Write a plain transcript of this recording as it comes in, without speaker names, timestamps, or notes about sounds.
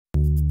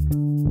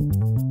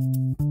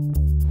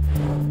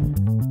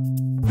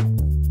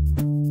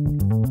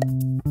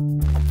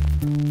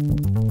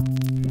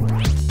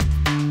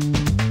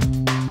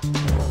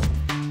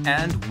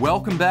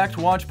Welcome back to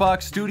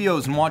Watchbox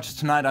Studios and Watches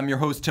Tonight. I'm your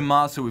host, Tim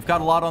Mosso. We've got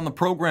a lot on the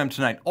program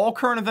tonight, all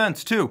current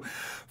events too.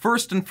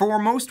 First and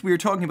foremost, we are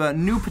talking about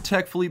new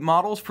Patek Philippe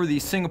models for the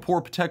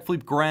Singapore Patek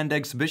Philippe Grand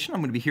Exhibition. I'm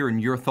going to be hearing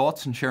your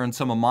thoughts and sharing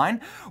some of mine.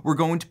 We're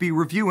going to be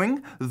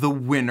reviewing the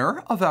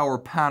winner of our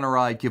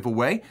Panerai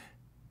giveaway.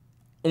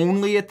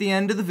 Only at the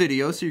end of the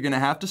video, so you're going to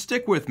have to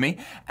stick with me.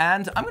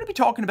 And I'm going to be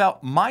talking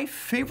about my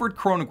favorite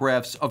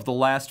chronographs of the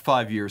last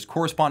 5 years,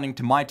 corresponding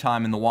to my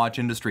time in the watch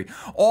industry.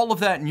 All of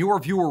that in your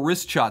viewer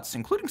wrist shots,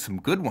 including some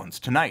good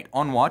ones tonight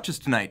on Watches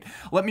Tonight.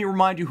 Let me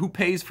remind you who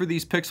pays for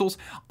these pixels.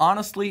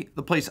 Honestly,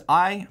 the place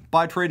I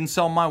buy, trade, and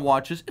sell my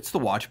watches, it's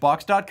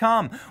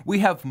thewatchbox.com. We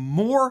have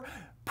more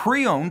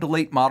pre-owned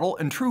late model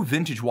and true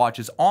vintage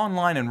watches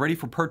online and ready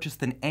for purchase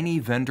than any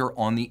vendor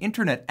on the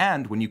internet.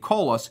 And when you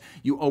call us,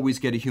 you always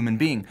get a human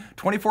being.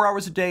 24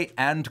 hours a day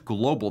and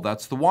global.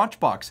 That's the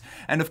Watchbox.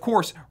 And of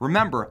course,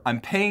 remember,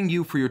 I'm paying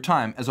you for your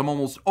time, as I'm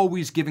almost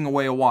always giving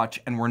away a watch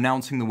and we're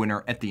announcing the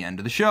winner at the end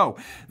of the show.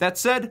 That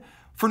said,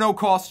 for no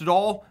cost at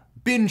all,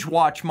 binge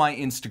watch my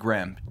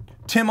Instagram.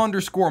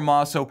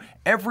 Tim_Mosso.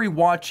 Every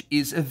watch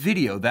is a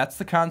video. That's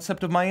the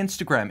concept of my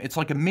Instagram. It's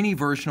like a mini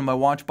version of my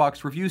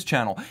Watchbox Reviews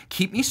channel.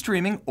 Keep me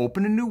streaming,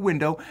 open a new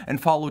window,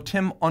 and follow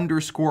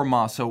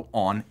Tim_Mosso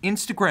on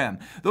Instagram.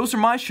 Those are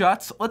my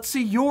shots. Let's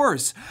see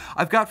yours.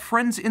 I've got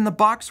friends in the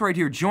box right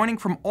here, joining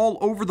from all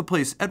over the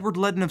place. Edward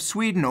Ledden of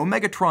Sweden,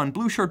 Omegatron,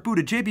 Blue Shirt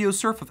Buddha, JBO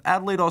Surf of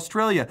Adelaide,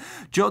 Australia,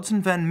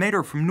 Judson Van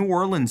Meter from New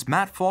Orleans,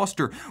 Matt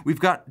Foster. We've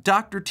got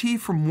Dr. T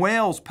from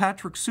Wales,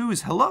 Patrick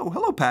Suze.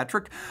 Hello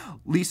Patrick.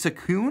 Lisa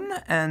Kuhn,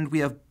 and we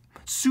have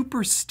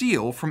Super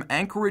Steel from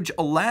Anchorage,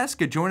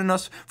 Alaska, joining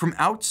us from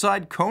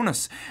outside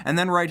Conus. And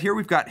then right here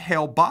we've got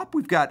Hale Bop,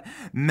 we've got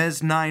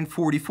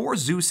Mez944,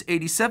 Zeus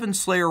 87,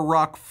 Slayer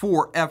Rock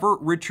Forever,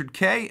 Richard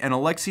K, and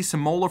Alexi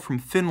Samola from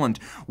Finland.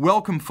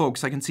 Welcome,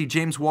 folks. I can see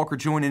James Walker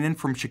joining in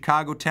from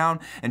Chicago Town,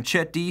 and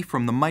Chet D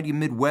from the mighty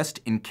Midwest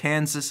in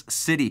Kansas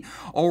City.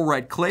 All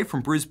right, Clay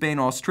from Brisbane,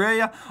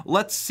 Australia.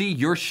 Let's see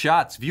your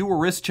shots, viewer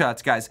wrist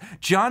shots, guys.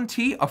 John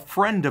T, a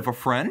friend of a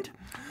friend.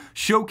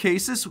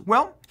 Showcases,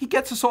 well, he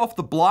gets us off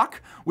the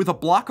block with a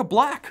block of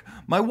black.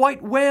 My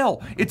white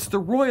whale. It's the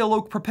Royal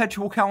Oak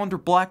Perpetual Calendar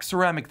black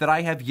ceramic that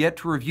I have yet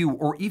to review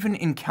or even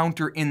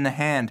encounter in the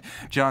hand.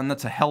 John,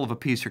 that's a hell of a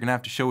piece. You're going to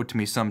have to show it to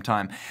me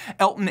sometime.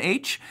 Elton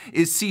H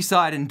is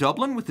seaside in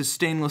Dublin with his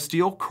stainless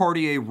steel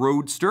Cartier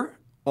Roadster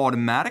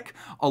automatic,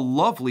 a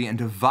lovely and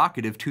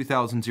evocative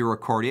 2000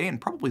 Cartier, and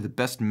probably the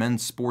best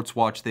men's sports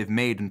watch they've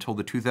made until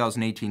the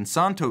 2018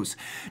 Santos.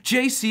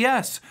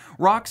 JCS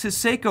rocks his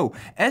Seiko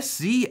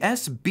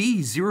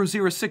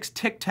SZSB006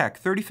 Tic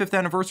Tac 35th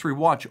anniversary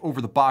watch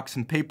over the box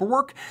and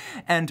paperwork,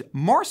 and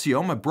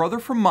Marcio, my brother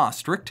from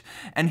Maastricht,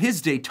 and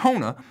his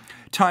Daytona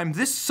time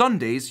this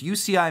Sunday's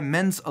UCI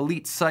Men's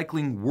Elite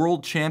Cycling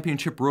World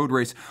Championship road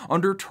race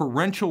under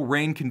torrential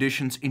rain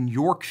conditions in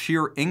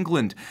Yorkshire,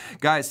 England.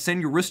 Guys, send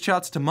your wrist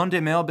shots to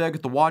mondaymailbag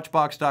at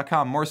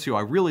thewatchbox.com. Marcio,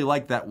 I really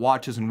like that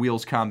watches and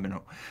wheels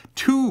combino.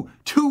 Two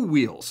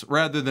wheels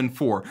rather than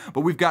four, but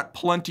we've got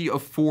plenty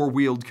of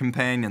four-wheeled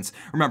companions.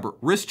 Remember,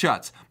 wrist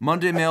shots,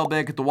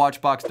 mondaymailbag at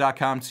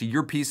thewatchbox.com. See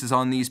your pieces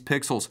on these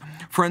pixels.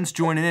 Friends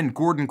joining in,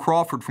 Gordon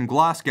Crawford from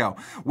Glasgow.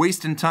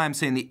 Wasting time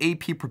saying the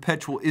AP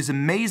Perpetual is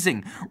amazing.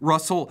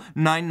 Russell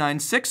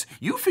 996,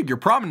 you figure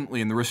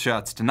prominently in the wrist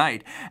shots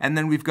tonight. And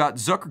then we've got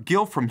Zucker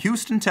Gill from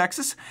Houston,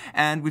 Texas.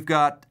 And we've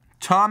got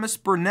Thomas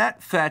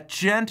Burnett, Fat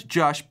Gent,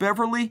 Josh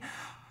Beverly.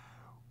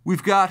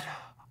 We've got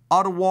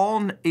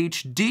Ottawaln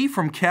HD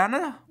from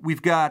Canada.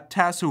 We've got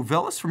Tasso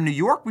Velas from New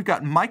York. We've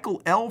got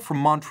Michael L from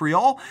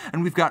Montreal.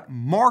 And we've got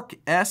Mark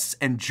S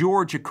and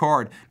George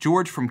Acard.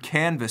 George from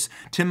Canvas.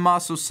 Tim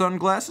Mosso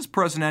Sunglasses,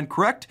 present and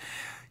correct.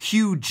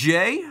 Hugh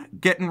J,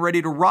 getting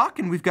ready to rock,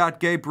 and we've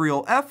got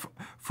Gabriel F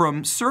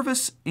from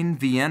Service in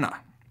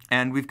Vienna.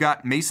 And we've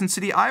got Mason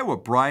City, Iowa,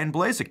 Brian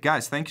Blazik.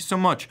 Guys, thank you so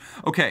much.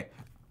 Okay,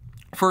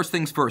 first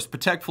things first,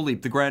 Patek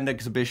Philippe, the Grand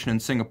Exhibition in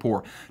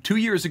Singapore. 2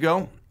 years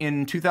ago,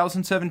 in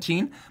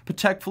 2017,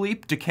 Patek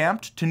Philippe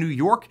decamped to New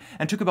York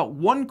and took about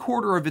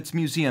 1/4 of its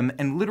museum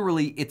and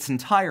literally its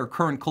entire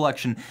current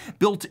collection,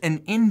 built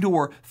an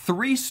indoor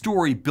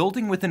 3-story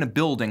building within a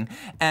building,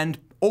 and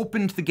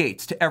opened the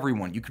gates to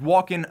everyone. You could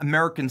walk in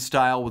American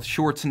style with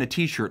shorts and a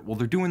t-shirt. Well,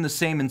 they're doing the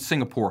same in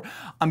Singapore.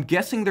 I'm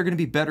guessing they're going to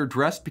be better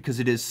dressed because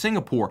it is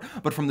Singapore,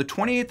 but from the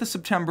 28th of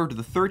September to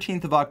the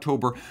 13th of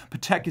October,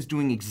 Patek is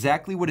doing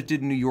exactly what it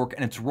did in New York,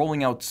 and it's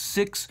rolling out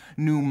 6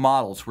 new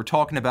models. We're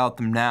talking about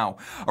them now.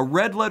 A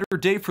red letter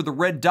day for the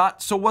red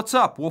dot, so what's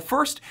up? Well,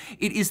 first,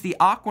 it is the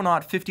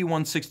Aquanaut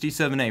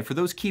 5167A. For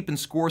those keeping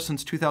score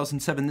since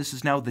 2007, this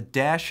is now the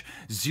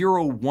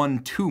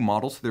 -012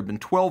 model, so there have been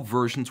 12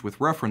 versions with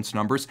reference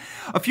numbers.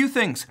 A few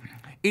things.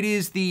 It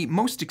is the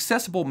most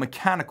accessible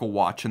mechanical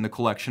watch in the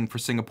collection for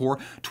Singapore.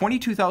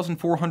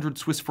 22,400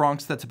 Swiss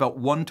francs, that's about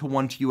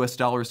 1-to-1 to US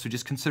dollars, so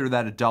just consider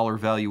that a dollar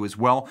value as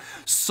well.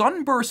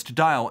 Sunburst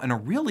dial, and a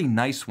really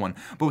nice one,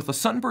 both a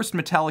sunburst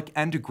metallic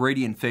and a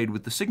gradient fade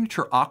with the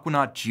signature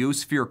Aquanaut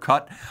Geosphere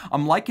cut.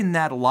 I'm liking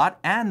that a lot,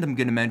 and I'm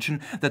going to mention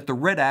that the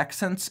red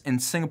accents in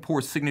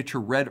Singapore's signature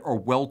red are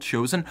well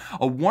chosen,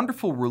 a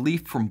wonderful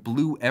relief from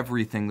blue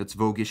everything that's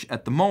voguish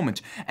at the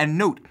moment. And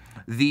note,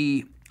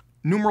 the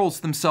numerals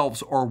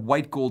themselves are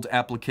white gold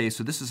applique,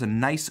 so this is a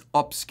nice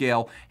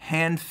upscale,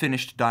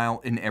 hand-finished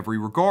dial in every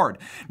regard.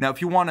 Now,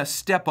 if you want to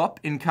step up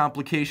in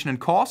complication and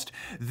cost,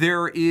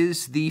 there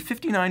is the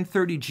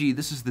 5930G.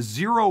 This is the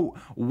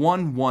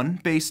 011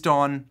 based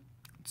on,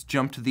 let's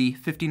jump to the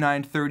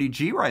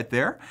 5930G right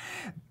there.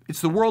 It's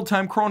the World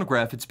Time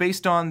Chronograph. It's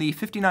based on the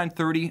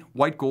 5930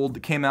 white gold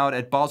that came out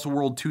at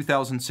Baselworld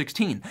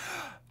 2016.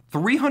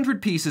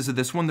 300 pieces of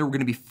this one. There were going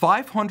to be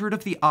 500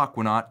 of the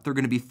Aquanaut. There are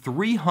going to be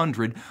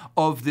 300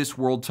 of this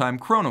World Time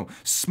Chrono.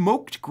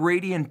 Smoked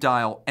gradient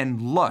dial and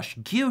lush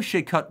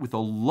guilloche cut with a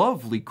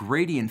lovely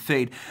gradient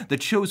fade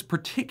that shows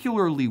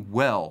particularly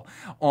well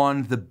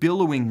on the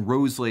billowing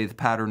rose lathe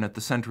pattern at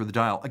the center of the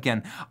dial.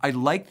 Again, I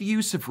like the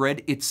use of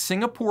red. It's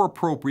Singapore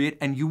appropriate,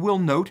 and you will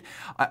note,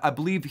 I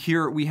believe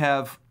here we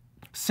have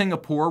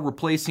Singapore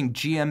replacing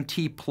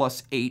GMT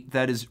 +8,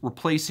 that is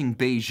replacing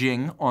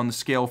Beijing on the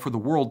scale for the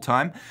world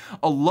time.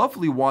 A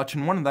lovely watch,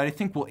 and one that I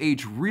think will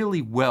age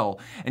really well.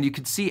 And you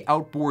can see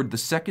outboard the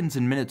seconds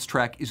and minutes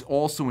track is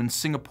also in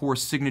Singapore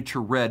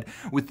signature red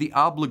with the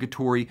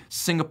obligatory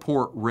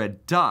Singapore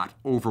red dot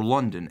over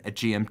London at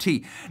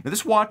GMT. Now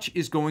this watch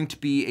is going to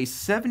be a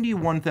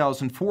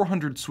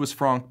 71,400 Swiss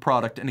franc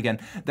product, and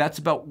again, that's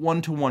about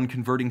 1-to-1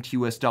 converting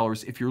to US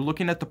dollars. If you're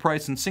looking at the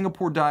price in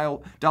Singapore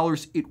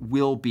dollars, it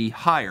will be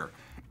higher.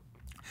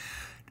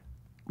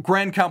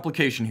 Grand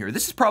complication here.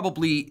 This is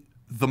probably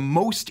the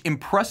most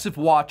impressive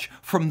watch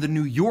from the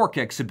New York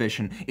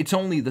exhibition. It's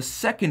only the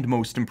second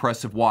most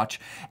impressive watch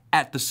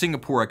at the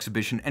Singapore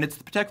exhibition, and it's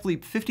the Patek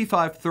Philippe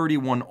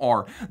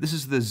 5531R. This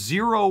is the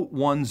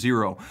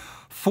 010.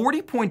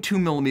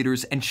 40.2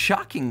 millimeters, and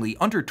shockingly,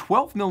 under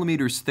 12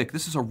 millimeters thick.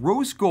 This is a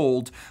rose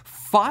gold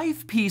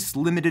 5-piece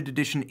limited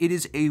edition. It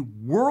is a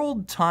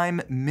world time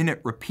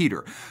minute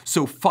repeater.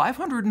 So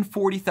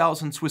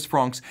 540,000 Swiss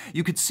francs.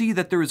 You could see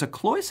that there is a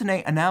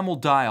cloisonné enamel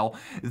dial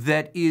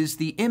that is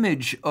the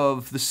image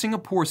of the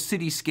Singapore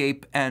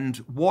cityscape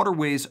and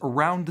waterways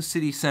around the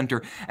city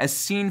center as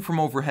seen from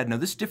overhead. Now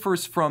this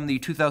differs from the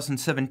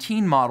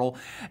 2017 model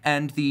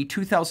and the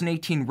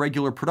 2018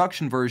 regular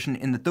production version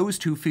in that those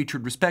two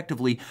featured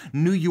respectively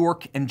New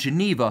York and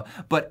Geneva,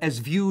 but as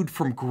viewed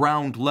from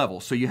ground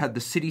level. So you had the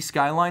city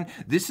skyline.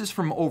 This is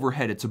from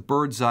overhead. It's a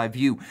bird's eye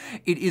view.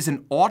 It is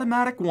an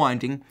automatic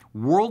winding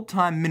world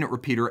time minute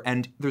repeater,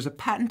 and there's a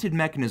patented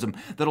mechanism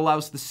that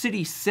allows the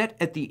city set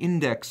at the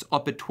index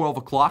up at 12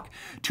 o'clock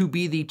to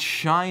be the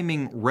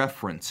chiming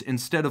reference.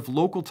 Instead of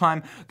local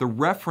time, the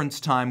reference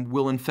time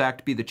will in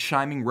fact be the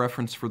chiming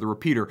reference for the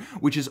repeater,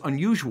 which is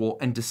unusual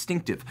and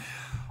distinctive.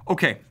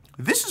 Okay,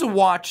 this is a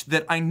watch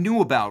that I knew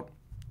about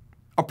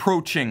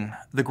approaching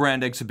the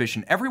Grand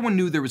Exhibition. Everyone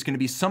knew there was going to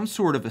be some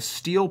sort of a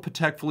steel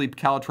Patek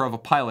Philippe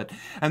Calatrava Pilot,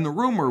 and the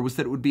rumor was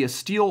that it would be a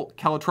steel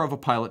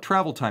Calatrava Pilot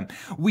travel time.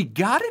 We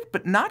got it,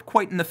 but not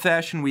quite in the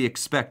fashion we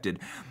expected.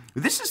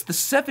 This is the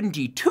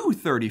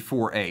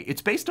 7234A.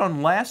 It's based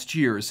on last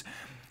year's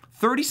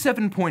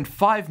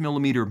 37.5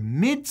 millimeter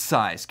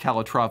mid-size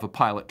Calatrava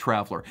Pilot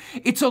Traveler.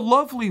 It's a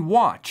lovely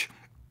watch.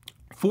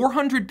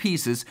 400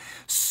 pieces,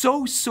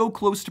 so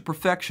close to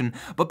perfection,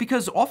 but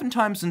because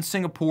oftentimes in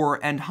Singapore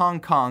and Hong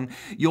Kong,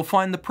 you'll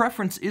find the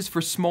preference is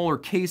for smaller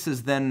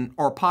cases than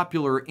are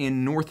popular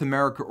in North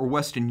America or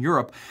Western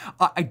Europe,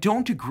 I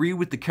don't agree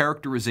with the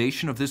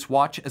characterization of this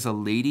watch as a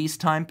ladies'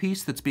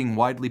 timepiece that's being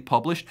widely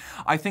published.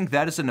 I think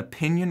that is an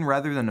opinion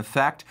rather than a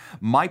fact.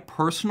 My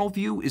personal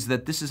view is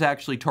that this is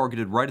actually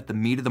targeted right at the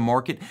meat of the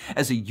market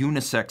as a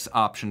unisex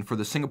option for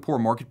the Singapore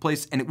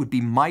marketplace, and it would be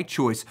my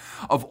choice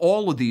of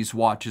all of these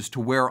watches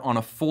to wear on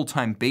a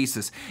full-time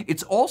basis.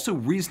 It's also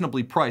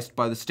reasonably priced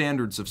by the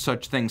standards of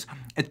such things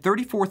at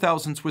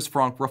 34,000 Swiss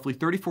franc, roughly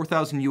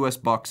 34,000 US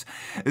bucks.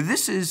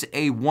 This is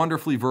a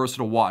wonderfully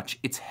versatile watch.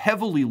 It's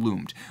heavily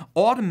loomed,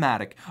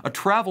 automatic, a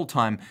travel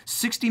time,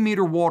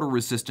 60-meter water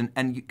resistant,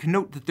 and you can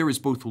note that there is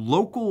both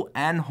local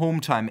and home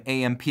time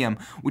AM/PM,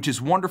 which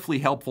is wonderfully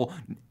helpful.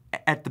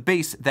 At the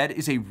base, that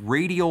is a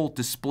radial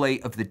display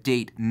of the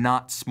date,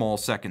 not small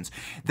seconds.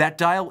 That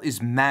dial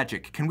is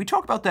magic. Can we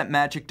talk about that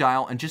magic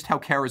dial and just how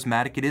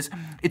charismatic it is?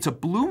 It's a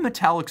blue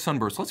metallic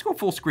sunburst. Let's go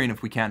full screen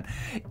if we can.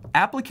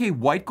 Applique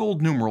white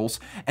gold numerals,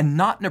 and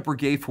not in a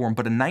breguet form,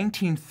 but a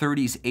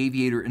 1930s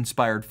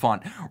aviator-inspired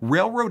font.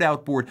 Railroad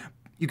outboard.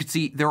 You can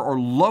see there are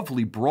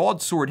lovely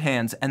broadsword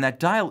hands, and that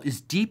dial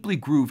is deeply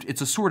grooved.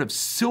 It's a sort of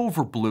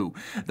silver blue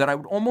that I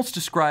would almost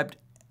describe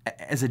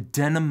as a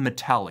denim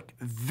metallic,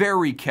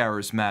 very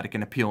charismatic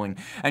and appealing.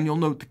 And you'll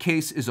note the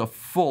case is a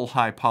full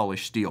high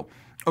polished steel.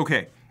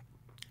 Okay,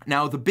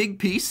 now the big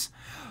piece,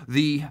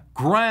 The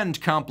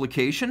grand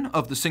complication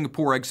of the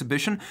Singapore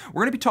exhibition,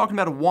 we're going to be talking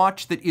about a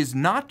watch that is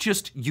not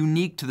just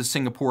unique to the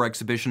Singapore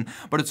exhibition,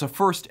 but it's a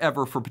first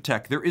ever for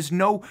Patek. There is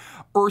no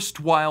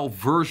erstwhile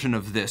version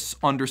of this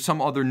under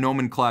some other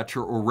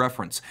nomenclature or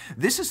reference.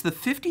 This is the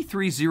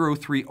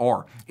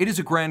 5303R. It is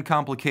a grand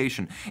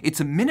complication. It's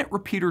a minute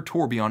repeater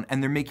tourbillon,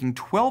 and they're making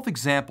 12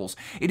 examples.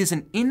 It is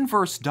an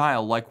inverse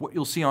dial like what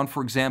you'll see on,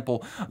 for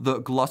example,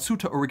 the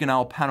Glasuta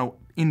Original Pano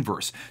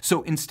Inverse.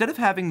 So instead of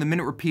having the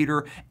minute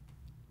repeater,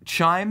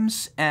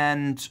 chimes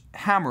and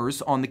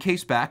hammers on the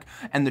case back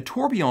and the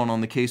tourbillon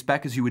on the case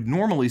back as you would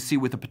normally see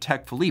with a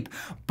Patek Philippe,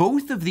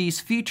 both of these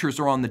features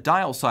are on the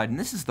dial side, and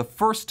this is the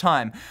first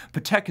time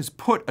Patek has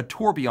put a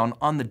tourbillon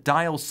on the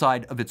dial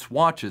side of its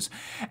watches.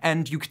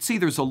 And you can see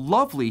there's a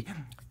lovely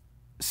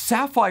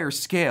sapphire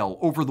scale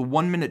over the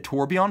 1-minute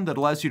tourbillon that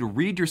allows you to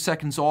read your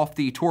seconds off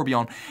the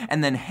tourbillon,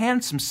 and then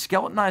hands, some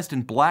skeletonized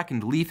and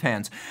blackened leaf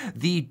hands.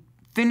 The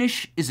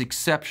finish is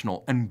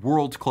exceptional and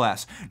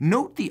world-class.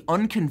 Note the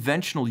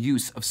unconventional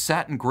use of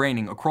satin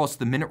graining across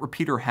the minute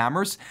repeater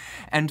hammers,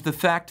 and the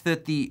fact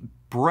that the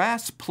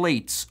brass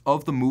plates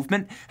of the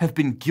movement have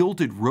been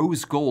gilded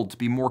rose gold to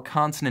be more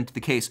consonant to the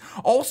case.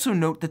 Also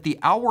note that the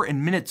hour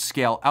and minute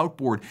scale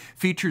outboard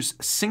features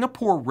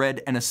Singapore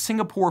red and a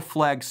Singapore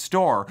flag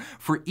star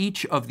for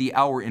each of the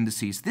hour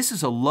indices. This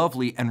is a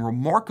lovely and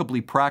remarkably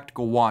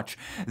practical watch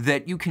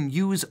that you can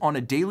use on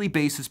a daily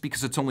basis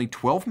because it's only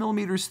 12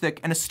 millimeters thick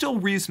and a still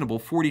reasonable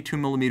 42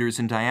 millimeters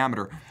in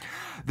diameter.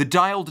 The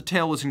dial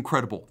detail is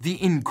incredible. The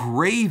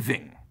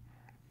engraving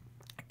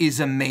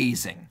is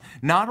amazing.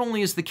 Not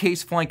only is the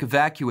case flank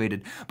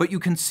evacuated, but you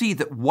can see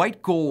that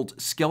white gold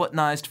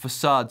skeletonized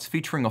facades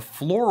featuring a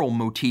floral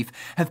motif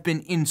have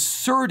been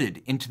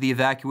inserted into the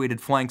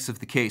evacuated flanks of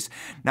the case.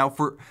 Now,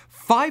 for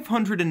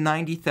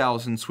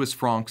 590,000 Swiss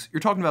francs, you're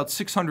talking about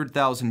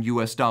 600,000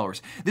 US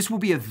dollars. This will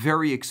be a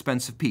very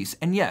expensive piece.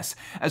 And yes,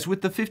 as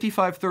with the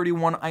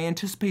 5531, I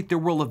anticipate there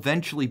will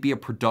eventually be a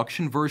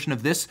production version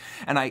of this,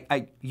 and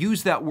I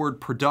use that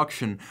word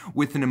production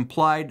with an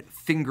implied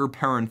finger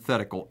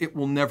parenthetical. It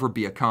will never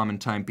be a common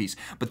timepiece,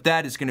 but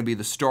that is going to be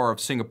the star of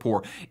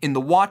Singapore. In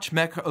the watch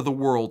mecca of the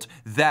world,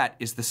 that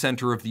is the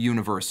center of the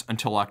universe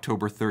until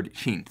October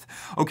 13th.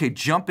 Okay,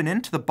 jumping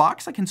into the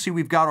box, I can see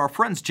we've got our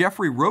friends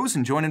Jeffrey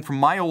Rosen joining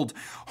from my old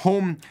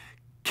home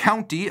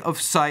county of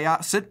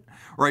Syosset,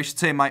 or I should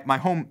say my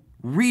home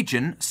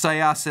region,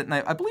 Syosset, and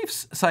I believe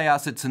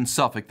Syosset's in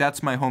Suffolk.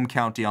 That's my home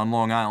county on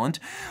Long Island.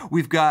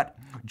 We've got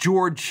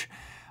George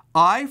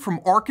I from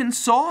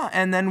Arkansas,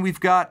 and then we've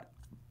got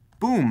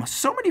boom,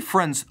 so many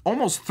friends,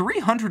 almost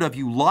 300 of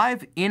you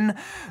live in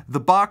the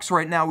box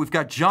right now. We've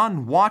got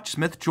John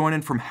Watchsmith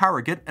joining from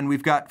Harrogate, and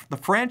we've got the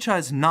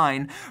Franchise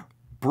 9,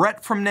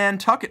 Brett from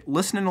Nantucket,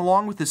 listening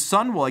along with his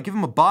son while I give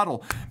him a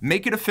bottle.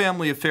 Make it a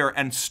family affair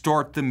and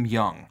start them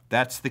young.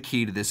 That's the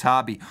key to this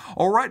hobby.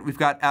 All right, we've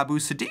got Abu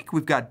Sadiq,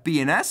 we've got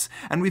B&S,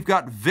 and we've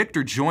got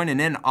Victor joining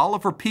in.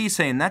 Oliver P.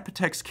 saying that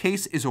Patek's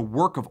case is a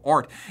work of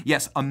art.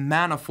 Yes, a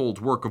manifold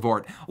work of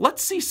art.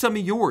 Let's see some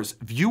of yours.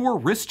 Viewer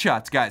wrist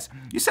shots, guys.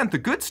 You sent the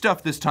good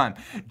stuff this time.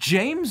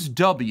 James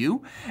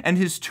W. and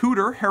his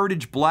tutor,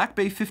 Heritage Black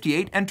Bay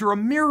 58, enter a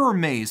mirror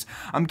maze.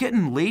 I'm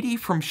getting Lady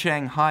from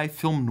Shanghai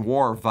film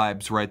noir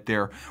vibes right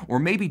there, or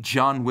maybe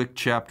John Wick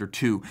Chapter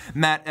 2.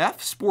 Matt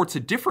F. sports a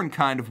different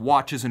kind of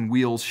watches and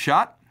wheels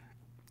shot.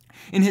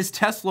 In his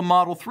Tesla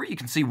Model 3, you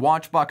can see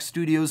Watchbox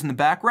Studios in the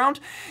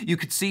background. You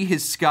could see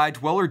his Sky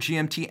Dweller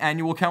GMT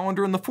annual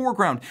calendar in the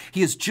foreground.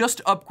 He has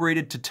just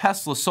upgraded to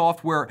Tesla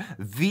software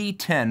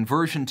V10,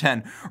 version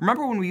 10.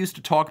 Remember when we used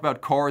to talk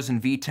about cars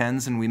and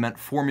V10s and we meant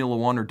Formula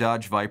One or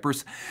Dodge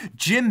Vipers?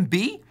 Jim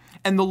B.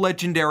 and the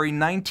legendary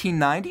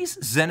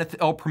 1990s Zenith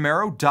El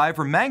Primero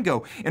Diver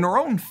Mango in our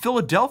own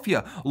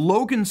Philadelphia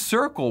Logan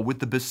Circle with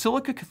the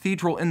Basilica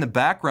Cathedral in the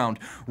background.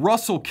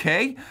 Russell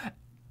K.,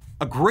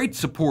 a great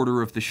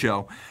supporter of the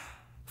show,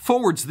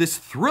 forwards this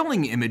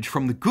thrilling image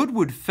from the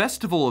Goodwood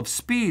Festival of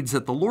Speeds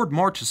at the Lord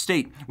March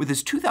Estate with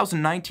his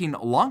 2019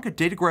 Lanka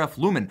Datograph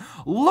Lumen.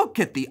 Look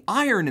at the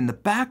iron in the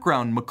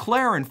background.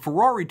 McLaren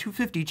Ferrari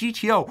 250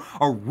 GTO,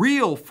 a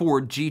real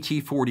Ford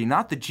GT40,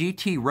 not the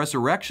GT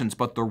Resurrections,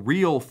 but the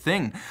real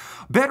thing.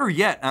 Better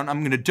yet, and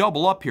I'm going to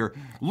double up here,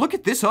 look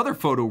at this other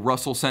photo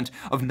Russell sent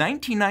of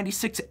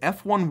 1996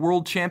 F1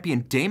 World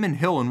Champion Damon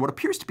Hill in what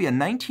appears to be a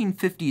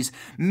 1950s,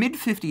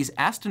 mid-50s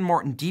Aston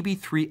Martin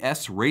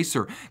DB3S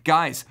racer.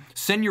 Guys,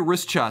 send your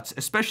wrist shots,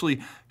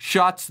 especially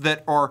shots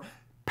that are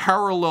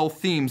parallel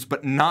themes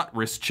but not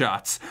wrist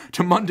shots,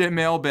 to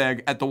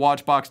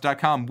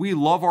mondaymailbag@thewatchbox.com. We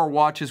love our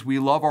watches, we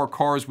love our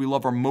cars, we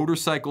love our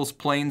motorcycles,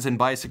 planes, and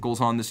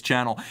bicycles on this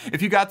channel.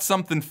 If you got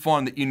something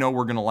fun that you know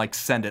we're gonna like,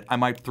 send it. I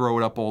might throw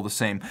it up all the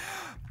same.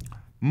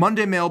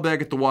 Monday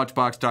mailbag at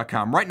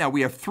thewatchbox.com. Right now,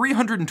 we have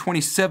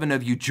 327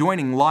 of you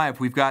joining live.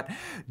 We've got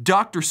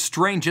Dr.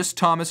 Strangest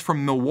Thomas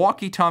from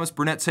Milwaukee, Thomas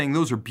Burnett saying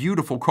those are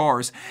beautiful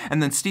cars.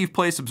 And then Steve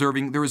Place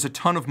observing there is a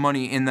ton of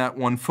money in that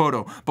one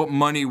photo, but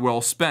money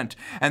well spent.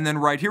 And then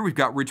right here, we've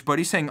got Rich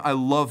Buddy saying, I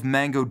love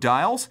mango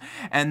dials.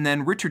 And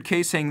then Richard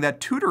K saying that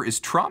Tudor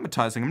is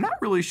traumatizing. I'm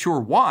not really sure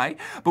why,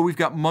 but we've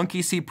got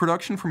Monkey Seat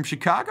Production from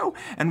Chicago,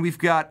 and we've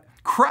got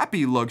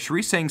Crappy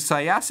Luxury saying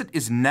Syosset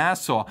is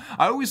Nassau.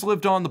 I always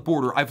lived on the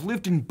border. I've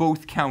lived in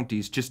both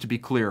counties, just to be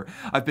clear.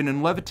 I've been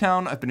in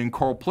Levittown, I've been in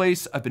Carl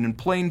Place, I've been in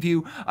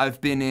Plainview,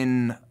 I've been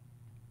in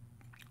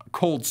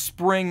Cold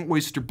Spring,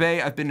 Oyster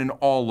Bay, I've been in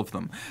all of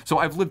them. So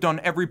I've lived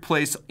on every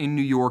place in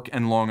New York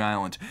and Long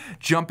Island.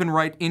 Jumping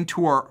right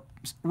into our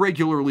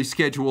regularly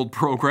scheduled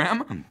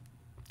program.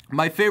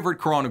 My favorite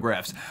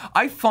chronographs.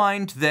 I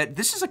find that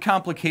this is a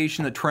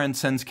complication that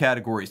transcends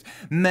categories.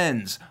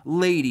 Men's,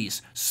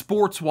 ladies,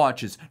 sports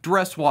watches,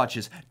 dress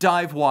watches,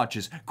 dive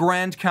watches,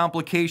 grand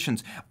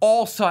complications,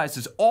 all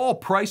sizes, all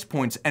price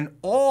points, and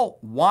all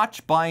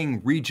watch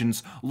buying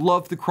regions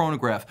love the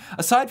chronograph.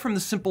 Aside from the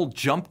simple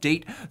jump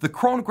date, the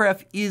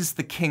chronograph is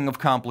the king of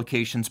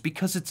complications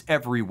because it's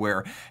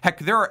everywhere. Heck,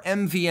 there are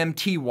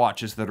MVMT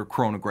watches that are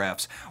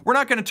chronographs. We're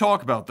not going to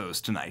talk about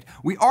those tonight.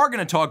 We are going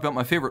to talk about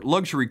my favorite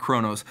luxury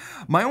chronos.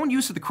 My own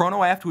use of the chrono,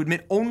 I have to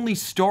admit, only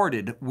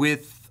started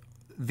with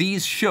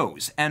these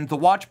shows and the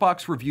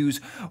Watchbox reviews,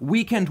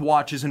 weekend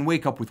watches and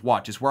wake up with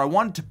watches, where I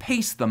wanted to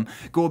pace them,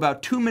 go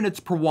about 2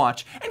 minutes per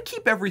watch, and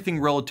keep everything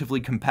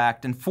relatively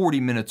compact in 40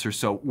 minutes or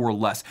so or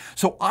less.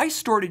 So I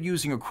started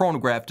using a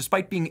chronograph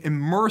despite being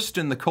immersed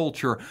in the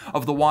culture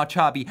of the watch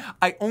hobby.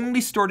 I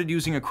only started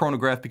using a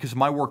chronograph because of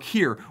my work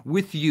here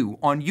with you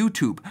on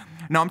YouTube.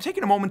 Now, I'm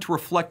taking a moment to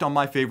reflect on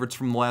my favorites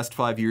from the last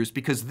 5 years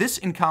because this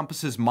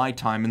encompasses my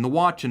time in the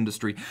watch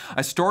industry.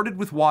 I started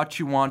with Watch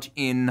You Want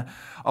in,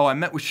 I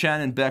met with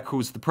Shannon Beck, who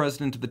was the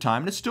president at the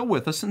time and is still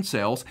with us in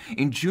sales,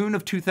 in June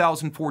of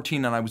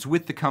 2014, and I was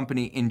with the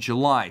company in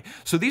July.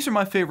 So these are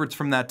my favorites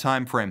from that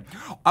time frame.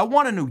 I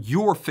want to know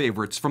your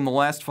favorites from the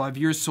last 5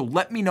 years, so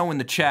let me know in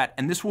the chat,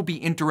 and this will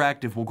be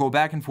interactive. We'll go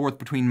back and forth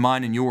between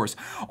mine and yours.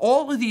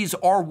 All of these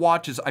are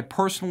watches I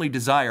personally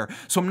desire,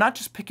 so I'm not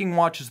just picking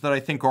watches that I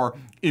think are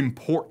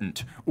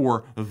important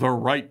or the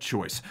right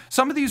choice.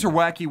 Some of these are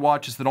wacky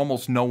watches that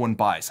almost no one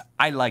buys.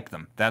 I like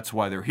them. That's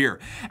why they're here.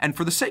 And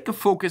for the sake of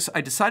focus,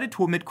 I decided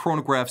to omit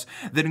chronographs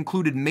that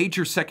included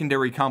major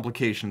secondary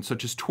complications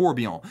such as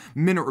tourbillon,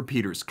 minute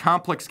repeaters,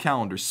 complex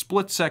calendars,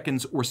 split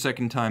seconds, or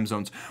second time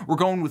zones. We're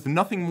going with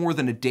nothing more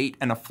than a date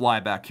and a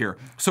flyback here.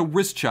 So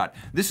wrist shot.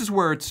 This is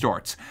where it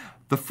starts.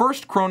 The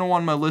first chrono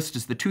on my list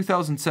is the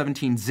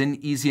 2017 Zinn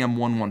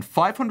EZM-11,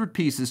 500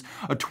 pieces,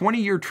 a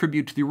 20-year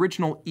tribute to the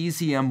original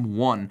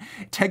EZM-1.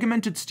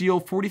 Tegmented steel,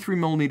 43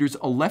 millimeters,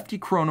 a lefty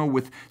chrono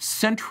with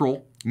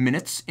central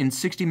minutes in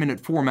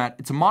 60-minute format.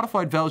 It's a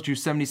modified Valjoux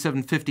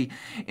 7750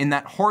 in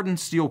that hardened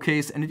steel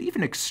case, and it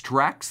even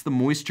extracts the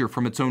moisture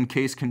from its own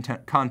case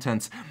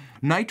contents.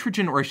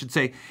 Nitrogen, or I should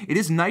say, it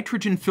is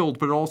nitrogen filled,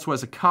 but it also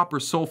has a copper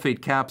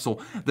sulfate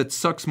capsule that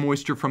sucks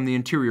moisture from the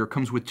interior.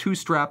 Comes with 2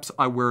 straps.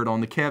 I wear it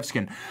on the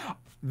calfskin.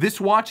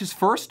 This watch is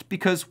first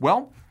because,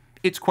 well,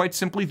 it's quite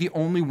simply the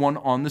only one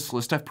on this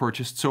list I've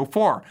purchased so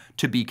far.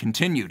 To be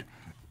continued.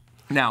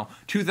 Now,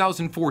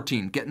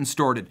 2014, getting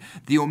started,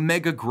 the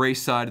Omega Gray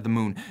Side of the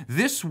Moon.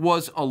 This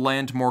was a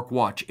landmark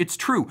watch. It's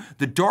true,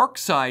 the dark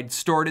side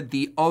started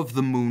the Of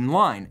the Moon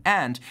line,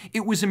 and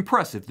it was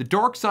impressive. The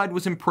dark side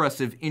was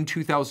impressive in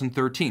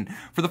 2013.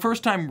 For the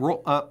first time,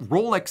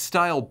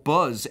 Rolex-style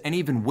buzz and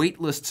even wait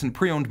lists and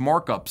pre-owned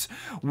markups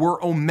were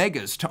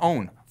Omegas to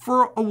own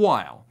for a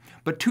while.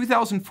 But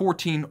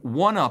 2014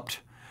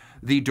 one-upped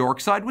the dark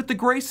side with the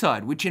gray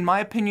side, which in my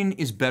opinion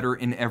is better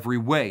in every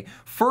way.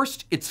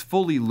 First, it's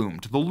fully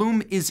loomed. The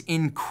loom is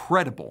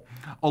incredible.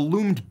 A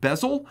loomed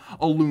bezel,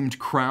 a loomed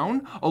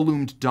crown, a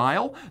loomed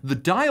dial. The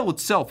dial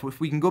itself, if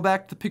we can go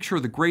back to the picture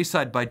of the gray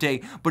side by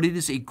day, but it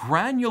is a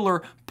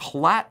granular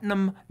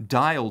platinum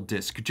dial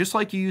disc, just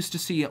like you used to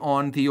see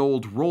on the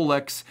old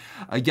Rolex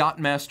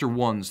Yachtmaster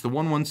 1s, the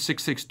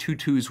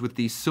 116622s with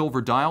the silver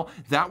dial.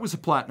 That was a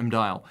platinum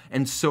dial,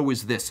 and so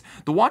is this.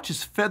 The watch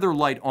is feather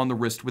light on the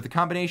wrist with a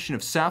combination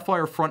of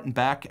sapphire front and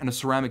back and a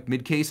ceramic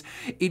midcase.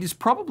 It is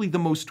probably the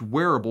most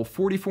wearable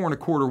 44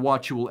 1/4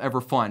 watch you will ever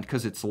find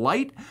because it's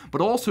light,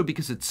 but also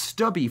because it's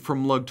stubby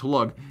from lug to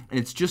lug, and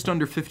it's just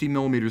under 50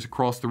 millimeters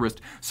across the wrist,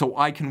 so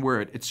I can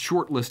wear it. It's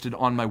shortlisted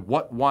on my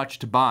what watch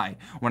to buy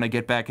when I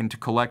get back into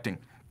collecting.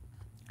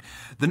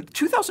 The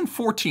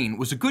 2014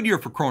 was a good year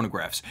for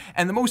chronographs,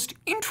 and the most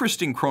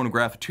interesting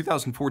chronograph of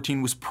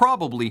 2014 was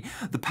probably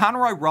the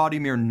Panerai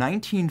Rodimir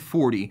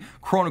 1940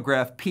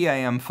 chronograph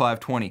PIM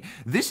 520.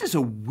 This is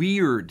a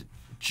weird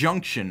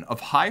junction of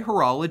high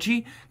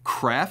horology,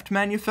 craft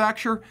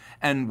manufacture,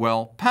 and,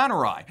 well,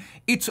 Panerai.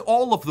 It's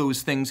all of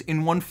those things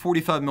in one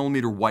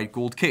 45mm white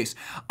gold case.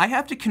 I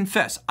have to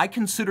confess, I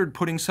considered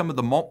putting some of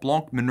the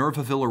Montblanc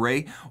Minerva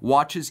Villaret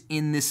watches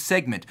in this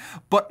segment,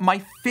 but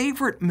my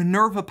favorite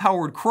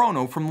Minerva-powered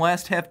chrono from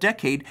last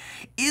half-decade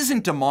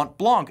isn't a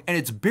Montblanc, and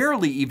it's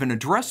barely even a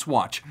dress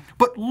watch.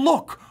 But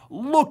look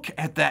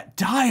at that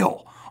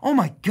dial! Oh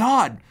my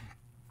God!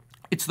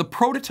 It's the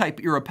prototype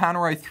era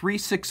Panerai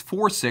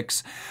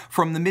 3646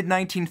 from the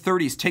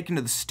mid-1930s taken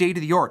to the state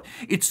of the art.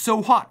 It's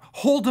so hot.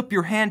 Hold up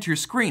your hand to your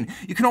screen.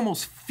 You can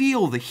almost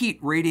feel the heat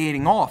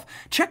radiating off.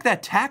 Check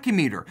that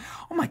tachymeter.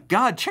 Oh my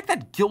God, check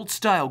that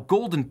gilt-style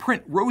golden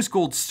print rose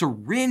gold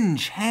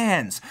syringe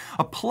hands.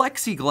 A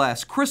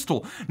plexiglass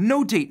crystal,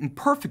 no date in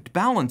perfect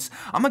balance.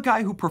 I'm a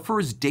guy who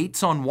prefers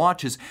dates on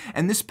watches,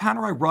 and this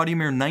Panerai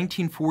Rodimer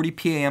 1940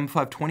 PAM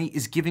 520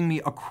 is giving me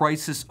a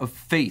crisis of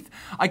faith.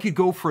 I could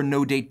go for a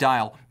no-date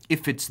dial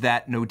if it's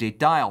that no-date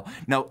dial.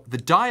 Now, the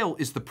dial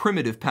is the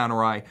primitive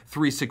Panerai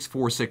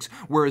 3646,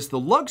 whereas the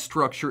lug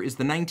structure is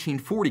the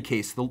 1940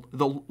 case,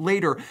 the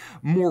later,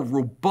 more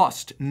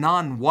robust,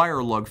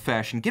 non-wire lug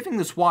fashion, giving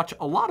this watch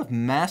a lot of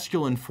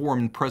masculine form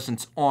and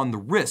presence on the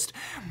wrist.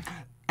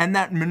 And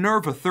that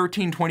Minerva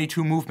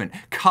 1322 movement,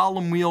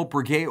 column wheel,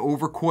 Breguet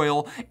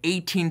overcoil,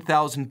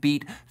 18,000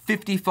 beat,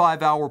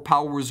 55-hour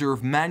power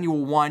reserve,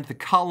 manual wind, the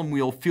column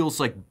wheel feels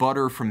like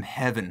butter from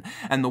heaven.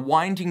 And the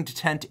winding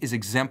detent is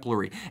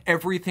exemplary.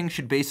 Everything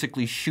should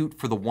basically shoot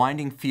for the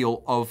winding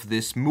feel of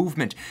this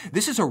movement.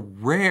 This is a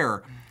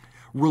rare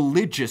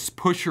religious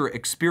pusher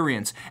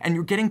experience, and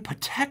you're getting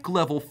Patek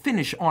level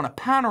finish on a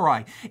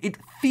Panerai. It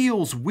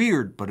feels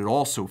weird, but it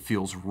also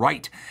feels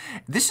right.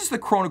 This is the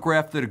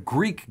chronograph that a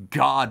Greek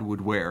god would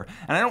wear,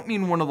 and I don't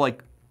mean one of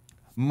like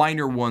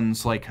minor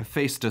ones like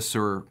Hephaestus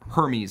or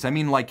Hermes. I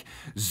mean like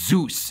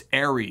Zeus,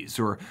 Ares,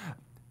 or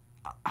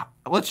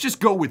let's just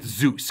go with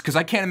Zeus, because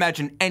I can't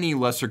imagine any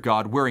lesser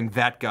god wearing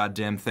that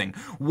goddamn thing.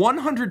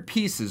 100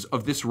 pieces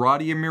of this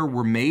Rodimer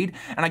were made,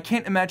 and I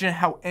can't imagine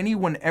how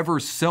anyone ever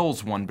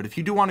sells one, but if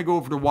you do want to go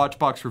over to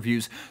Watchbox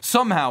Reviews,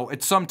 somehow,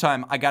 at some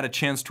time, I got a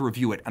chance to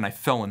review it, and I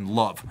fell in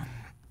love.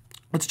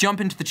 Let's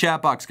jump into the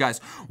chat box, guys.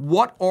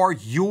 What are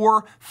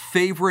your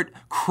favorite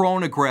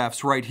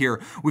chronographs right here?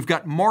 We've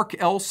got Mark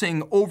L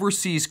saying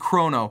overseas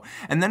chrono.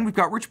 And then we've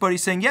got Rich Buddy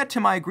saying, yeah,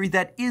 Tim, I agree,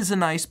 that is a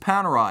nice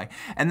Panerai.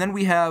 And then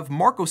we have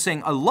Marco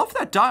saying, I love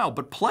that dial,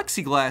 but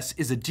plexiglass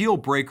is a deal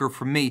breaker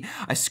for me.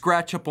 I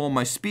scratch up all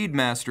my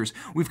Speedmasters.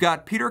 We've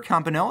got Peter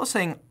Campanella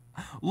saying,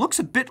 looks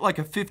a bit like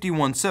a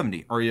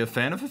 5170. Are you a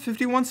fan of a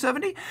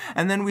 5170?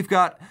 And then we've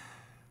got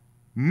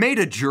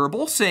Meta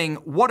Gerbil saying,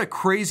 what a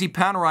crazy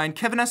Panerai, and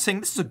Kevin S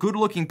saying, this is a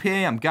good-looking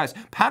PAM. Guys,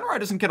 Panerai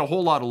doesn't get a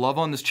whole lot of love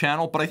on this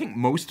channel, but I think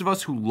most of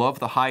us who love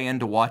the high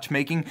end of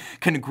watchmaking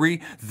can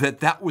agree that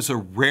that was a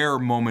rare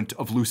moment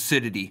of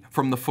lucidity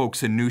from the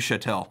folks in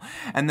Neuchâtel.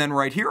 And then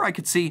right here, I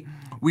could see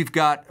we've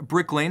got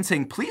Brick Lane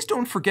saying, please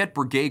don't forget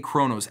Breguet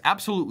chronos.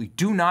 Absolutely,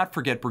 do not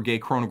forget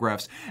Breguet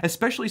chronographs,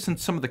 especially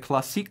since some of the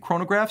classique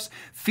chronographs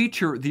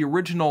feature the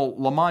original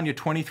La Magne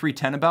 23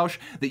 Tenebausch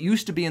that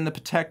used to be in the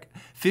Patek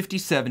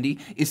 5070,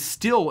 is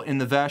still in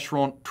the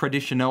Vacheron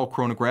Traditionnel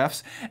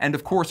chronographs, and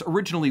of course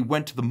originally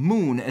went to the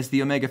moon as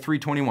the Omega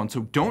 321.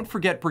 So don't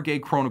forget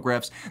Breguet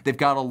chronographs. They've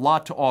got a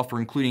lot to offer,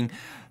 including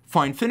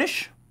fine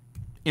finish,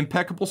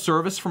 impeccable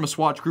service from a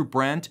Swatch Group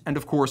brand, and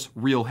of course,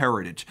 real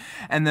heritage.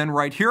 And then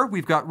right here,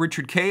 we've got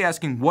Richard K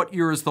asking, what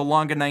year is the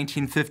Longa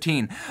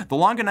 1915? The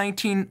Longa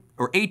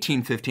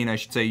 1815, I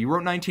should say. You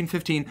wrote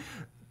 1915.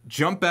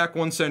 Jump back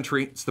one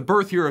century. It's the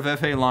birth year of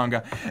F.A.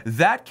 Longa.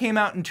 That came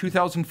out in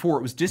 2004.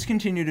 It was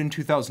discontinued in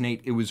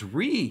 2008. It was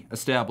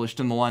re-established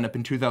in the lineup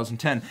in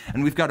 2010,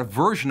 and we've got a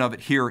version of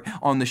it here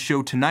on the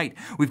show tonight.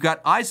 We've got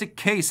Isaac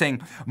K saying,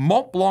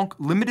 Montblanc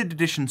limited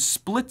edition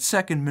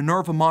split-second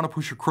Minerva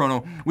monopusher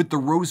chrono with the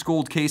rose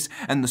gold case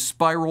and the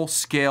spiral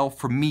scale.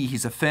 For me,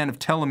 he's a fan of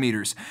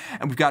telemeters.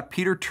 And we've got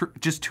Peter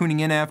just tuning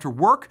in after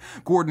work.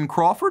 Gordon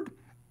Crawford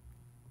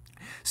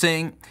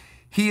saying,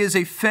 he is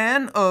a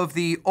fan of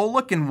the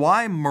Oleg and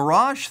Y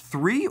Mirage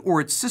 3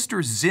 or its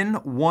sister Zin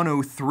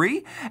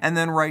 103. And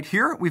then right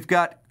here, we've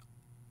got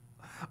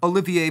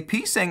Olivier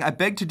P. saying, I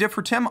beg to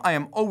differ, Tim. I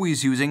am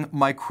always using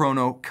my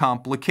chrono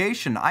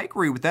complication. I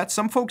agree with that.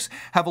 Some folks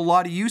have a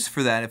lot of use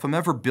for that. If I'm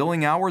ever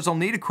billing hours, I'll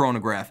need a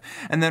chronograph.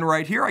 And then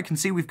right here, I can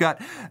see we've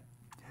got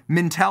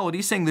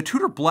Mentality saying the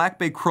Tudor Black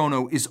Bay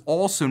Chrono is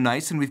also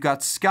nice, and we've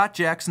got Scott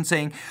Jackson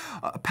saying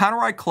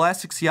Panerai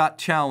Classics Yacht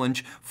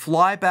Challenge,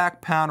 flyback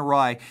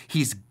Panerai.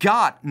 He's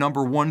got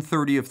number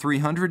 130 of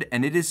 300,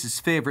 and it is his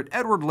favorite.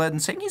 Edward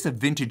Ledden saying he's a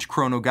vintage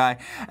chrono guy.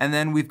 And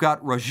then we've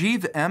got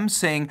Rajiv M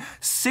saying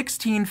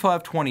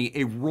 16520,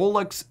 a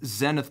Rolex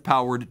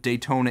Zenith-powered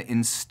Daytona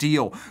in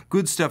steel.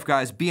 Good stuff,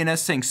 guys. BNS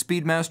saying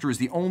Speedmaster is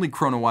the only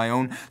chrono I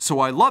own, so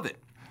I love it.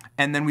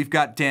 And then we've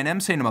got Dan M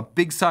saying I'm a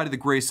big side of the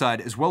gray side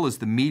as well as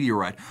the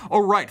meteorite.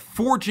 All right,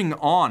 forging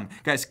on.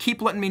 Guys,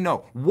 keep letting me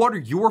know. What are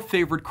your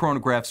favorite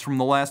chronographs from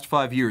the last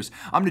 5 years?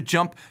 I'm going to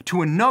jump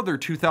to another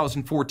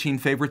 2014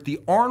 favorite, the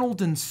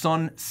Arnold &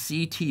 Son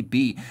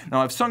CTB.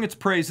 Now, I've sung its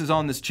praises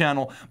on this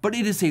channel, but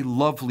it is a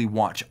lovely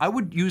watch. I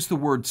would use the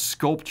word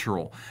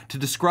sculptural to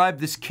describe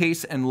this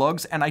case and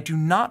lugs, and I do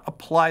not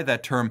apply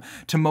that term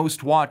to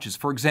most watches.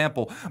 For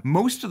example,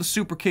 most of the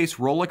Supercase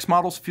Rolex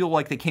models feel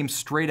like they came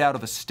straight out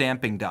of a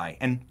stamping die,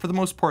 and for the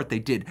most part they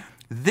did.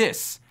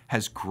 This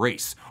has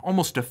grace,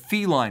 almost a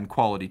feline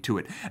quality to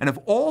it. And of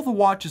all the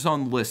watches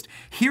on the list,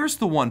 here's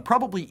the one,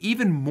 probably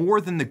even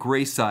more than the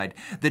gray side,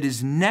 that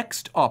is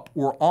next up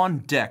or on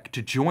deck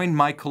to join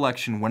my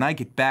collection when I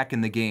get back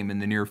in the game in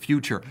the near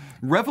future.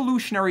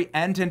 Revolutionary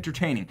and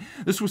entertaining.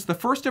 This was the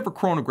first ever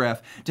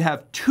chronograph to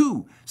have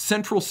 2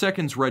 central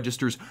seconds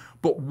registers,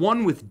 but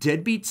one with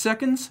deadbeat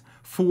seconds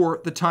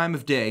for the time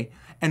of day,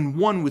 and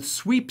one with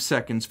sweep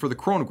seconds for the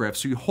chronograph.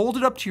 So you hold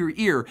it up to your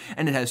ear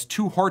and it has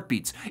 2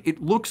 heartbeats.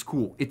 It looks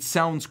cool, it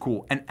sounds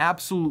cool, and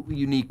absolutely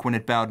unique when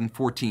it bowed in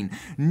 14.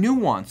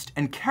 Nuanced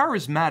and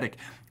charismatic,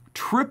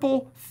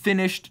 triple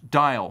finished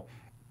dial.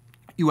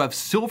 You have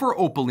silver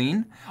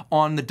opaline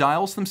on the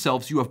dials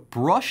themselves. You have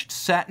brushed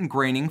satin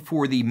graining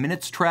for the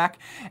minutes track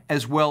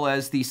as well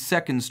as the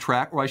seconds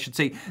track, or I should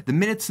say the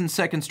minutes and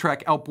seconds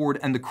track outboard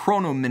and the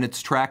chrono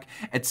minutes track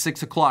at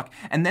 6 o'clock.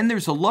 And then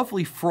there's a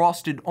lovely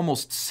frosted,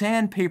 almost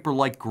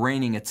sandpaper-like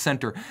graining at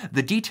center.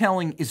 The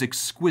detailing is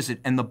exquisite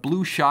and the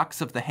blue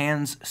shocks of the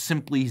hands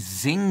simply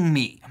zing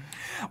me.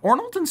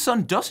 Arnold &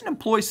 Son doesn't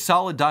employ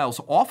solid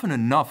dials often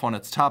enough on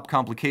its top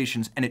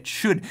complications, and it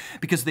should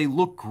because they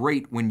look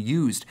great when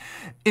used.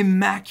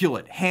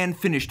 Immaculate,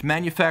 hand-finished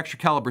manufacture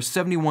caliber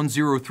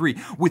 7103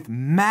 with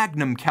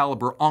magnum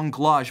caliber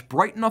anglage,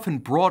 bright enough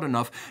and broad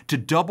enough to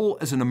double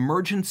as an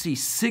emergency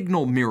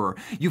signal mirror.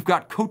 You've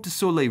got Côte de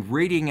Soleil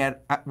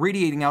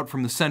radiating out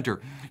from the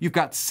center. You've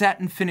got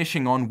satin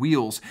finishing on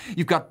wheels.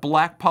 You've got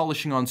black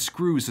polishing on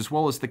screws as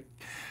well as the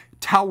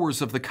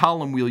towers of the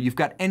column wheel. You've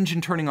got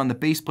engine turning on the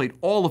base plate,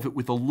 all of it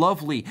with a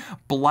lovely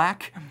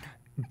black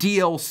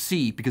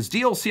DLC, because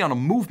DLC on a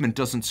movement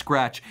doesn't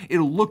scratch.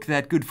 It'll look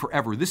that good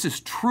forever. This is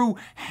true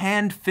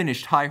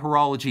hand-finished high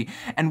horology,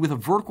 and with a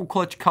vertical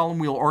clutch column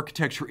wheel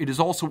architecture, it is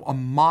also a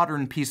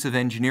modern piece of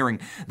engineering,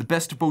 the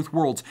best of both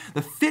worlds.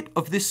 The fit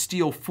of this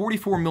steel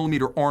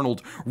 44mm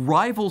Arnold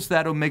rivals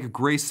that Omega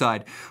Gray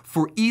side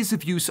for ease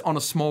of use on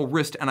a small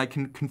wrist, and I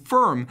can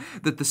confirm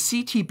that the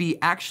CTB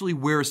actually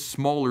wears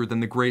smaller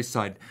than the gray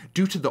side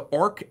due to the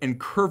arc and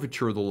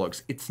curvature of the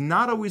lugs. It's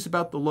not always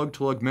about the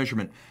lug-to-lug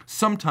measurement.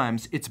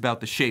 Sometimes it's about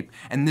the shape,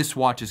 and this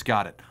watch has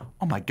got it.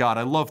 Oh my God,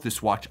 I love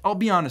this watch. I'll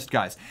be honest,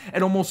 guys,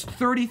 at almost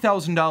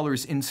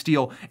 $30,000 in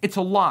steel, it's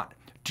a lot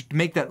to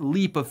make that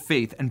leap of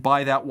faith and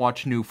buy that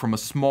watch new from a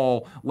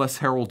small, less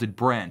heralded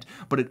brand.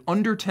 But at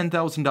under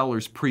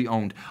 $10,000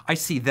 pre-owned, I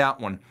see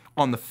that one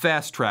on the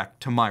fast track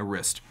to my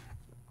wrist.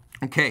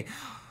 Okay.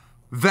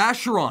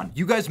 Vacheron,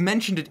 you guys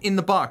mentioned it in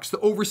the box, the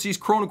overseas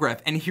chronograph,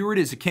 and here it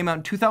is. It came out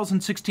in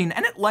 2016,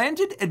 and it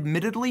landed,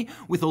 admittedly,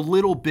 with a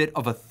little bit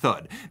of a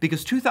thud,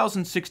 because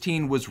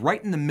 2016 was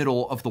right in the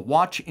middle of the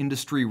watch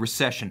industry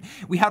recession.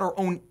 We had our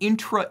own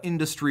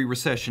intra-industry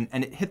recession,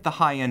 and it hit the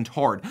high end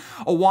hard.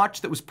 A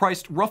watch that was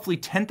priced roughly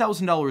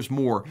 $10,000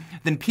 more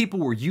than people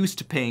were used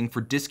to paying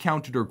for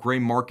discounted or gray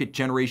market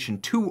Generation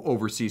 2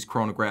 overseas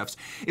chronographs.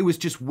 It was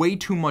just way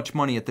too much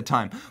money at the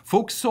time.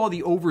 Folks saw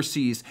the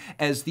overseas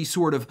as the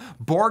sort of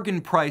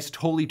bargain-priced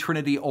Holy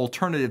Trinity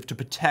alternative to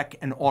Patek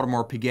and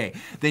Audemars Piguet.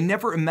 They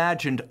never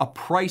imagined a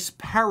price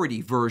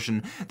parity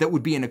version that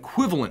would be an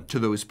equivalent to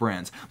those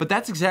brands. But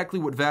that's exactly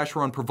what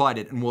Vacheron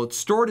provided, and while it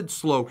started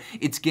slow,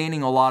 it's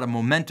gaining a lot of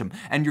momentum,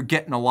 and you're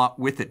getting a lot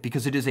with it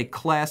because it is a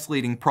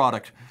class-leading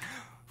product.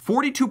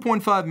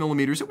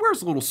 42.5mm, it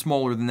wears a little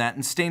smaller than that,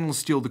 in stainless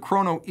steel. The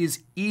chrono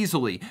is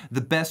easily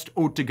the best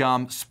haute de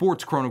gamme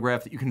sports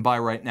chronograph that you can buy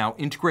right now.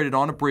 Integrated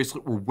on a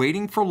bracelet. We're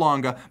waiting for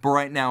Longa, but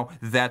right now,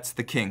 that's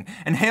the king.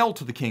 And hail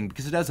to the king,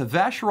 because it has a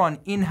Vacheron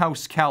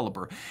in-house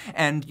caliber.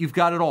 And you've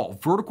got it all.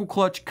 Vertical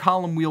clutch,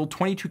 column wheel,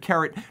 22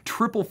 karat,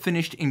 triple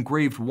finished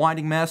engraved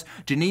winding mass,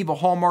 Geneva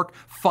hallmark,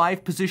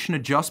 5-position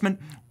adjustment,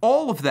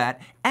 all of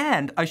that,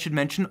 and I should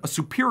mention a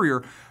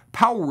superior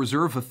power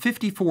reserve of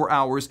 54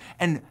 hours,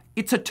 and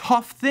it's a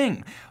tough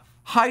thing.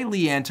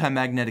 Highly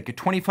anti-magnetic at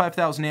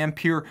 25,000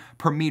 ampere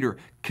per meter.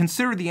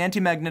 Consider the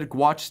anti-magnetic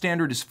watch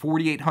standard is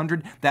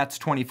 4,800, that's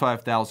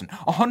 25,000.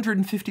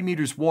 150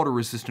 meters water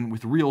resistant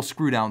with real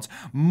screw downs.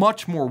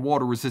 Much more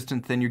water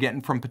resistant than you're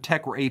getting from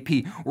Patek or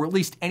AP, or at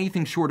least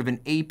anything short of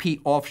an AP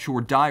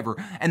offshore diver.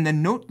 And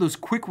then note those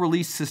quick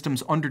release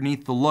systems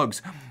underneath the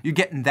lugs. You're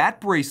getting that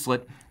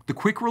bracelet, the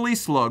quick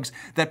release lugs.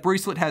 That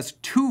bracelet has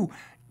 2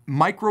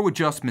 micro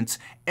adjustments.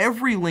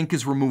 Every link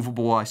is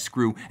removable by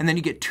screw, and then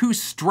you get 2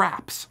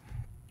 straps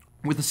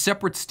with a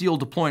separate steel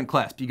deployment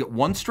clasp. You get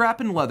one strap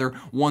in leather,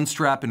 one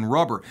strap in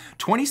rubber.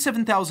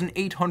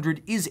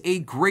 $27,800 is a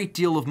great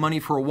deal of money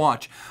for a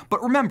watch.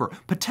 But remember,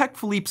 Patek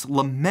Philippe's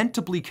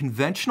lamentably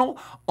conventional,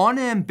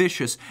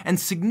 unambitious, and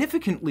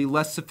significantly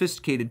less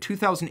sophisticated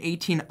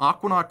 2018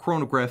 Aquanaut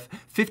Chronograph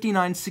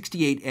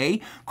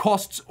 5968A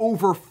costs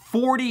over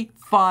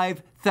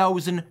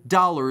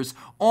 $45,000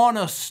 on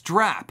a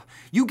strap.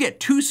 You get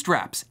two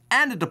straps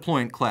and a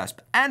deployment clasp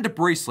and a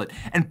bracelet,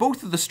 and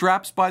both of the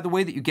straps, by the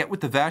way, that you get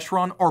with the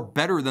Vacheron are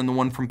better than the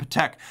one from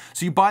Patek.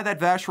 So you buy that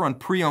Vacheron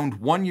pre-owned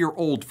 1 year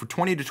old for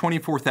 $20,000 to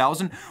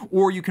 $24,000,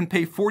 or you can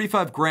pay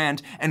 45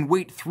 grand and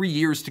wait 3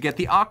 years to get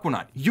the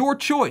Aquanaut. Your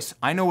choice.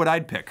 I know what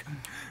I'd pick.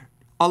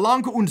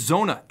 Alanga und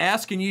Zona,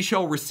 ask and ye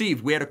shall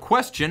receive. We had a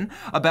question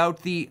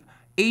about the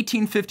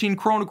 1815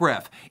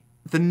 chronograph.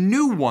 The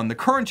new one, the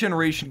current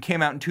generation,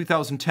 came out in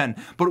 2010,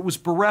 but it was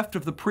bereft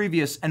of the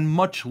previous and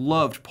much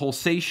loved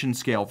pulsation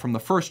scale from the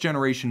first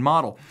generation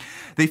model.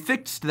 They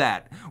fixed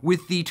that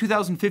with the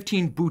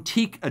 2015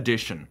 Boutique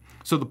edition.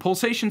 So the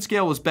pulsation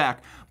scale is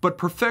back, but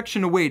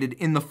perfection awaited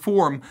in the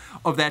form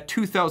of that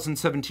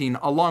 2017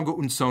 Alanga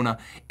und Zona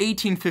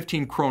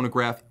 1815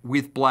 chronograph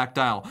with black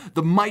dial.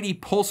 The mighty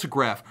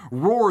pulsograph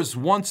roars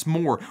once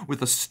more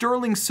with a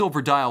sterling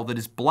silver dial that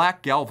is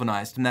black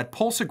galvanized, and that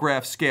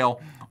pulsograph scale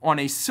on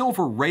a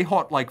silver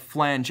Rayhot-like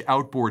flange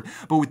outboard,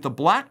 but with the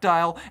black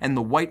dial and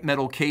the white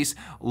metal case,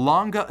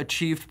 Lange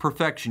achieved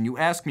perfection. You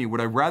ask me, would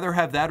I rather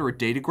have that or a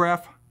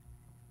datograph?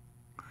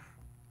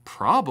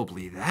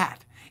 Probably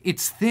that.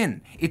 It's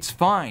thin, it's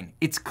fine,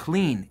 it's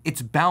clean,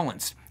 it's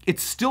balanced.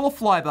 It's still a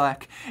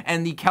flyback,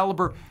 and the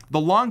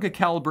Lange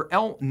caliber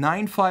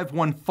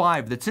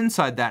L9515 that's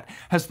inside that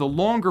has the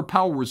longer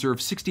power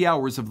reserve, 60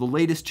 hours of the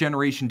latest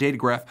generation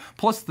datograph,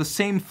 plus the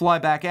same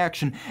flyback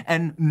action,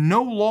 and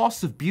no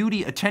loss of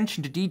beauty,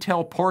 attention to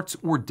detail, parts,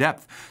 or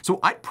depth. So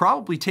I'd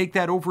probably take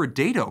that over a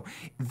Dato.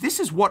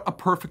 This is what a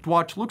perfect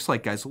watch looks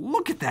like, guys.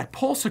 Look at that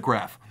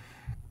pulsograph.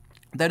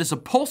 That is a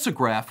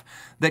pulsograph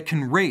that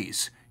can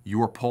raise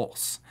your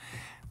pulse.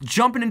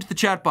 Jumping into the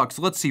chat box,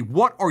 let's see,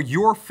 what are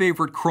your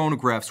favorite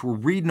chronographs? We're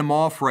reading them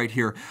off right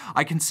here.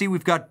 I can see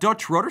we've got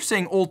Dutch Rudder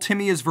saying old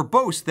Timmy is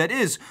verbose. That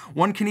is,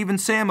 one can even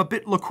say I'm a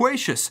bit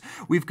loquacious.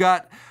 We've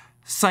got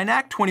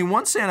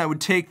Synac21 saying I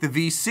would take the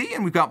VC,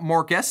 and we've got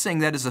Mark S saying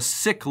that is a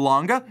sick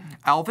Lange.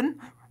 Alvin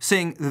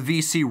saying the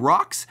VC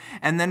rocks,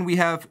 and then we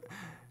have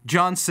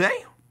John Say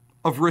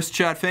of Wrist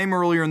Chat fame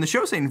earlier in the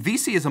show saying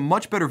VC is a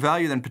much better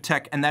value than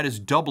Patek, and that is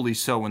doubly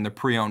so in the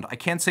pre-owned. I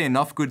can't say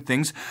enough good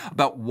things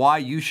about why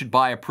you should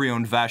buy a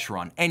pre-owned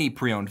Vacheron, any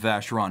pre-owned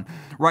Vacheron.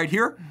 Right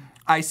here,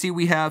 I see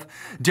we have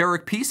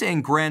Derek P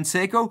saying Grand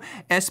Seiko,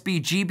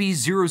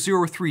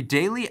 SBGB003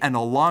 Daily, and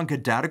a Lange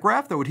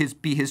datograph. That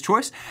would be his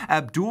choice.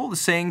 Abdul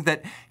is saying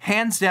that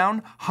hands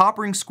down,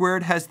 Hobring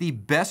Squared has the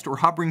best, or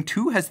Hobring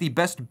 2 has the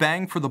best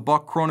bang for the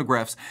buck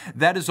chronographs.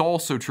 That is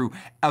also true.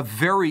 A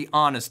very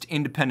honest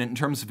independent in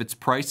terms of its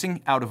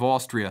pricing out of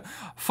Austria.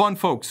 Fun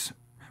folks.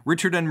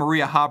 Richard and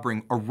Maria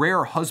Hobring, a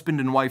rare husband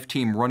and wife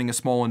team running a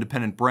small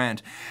independent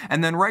brand.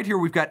 And then right here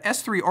we've got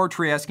S3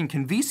 Archery asking,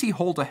 can VC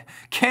hold a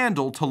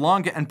candle to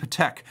Lange and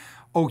Patek?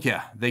 Oh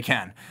yeah, they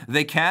can.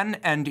 They can,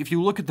 and if you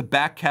look at the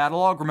back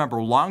catalog,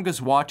 remember,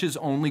 Lange's watches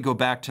only go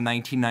back to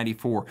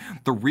 1994.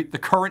 The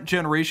current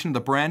generation of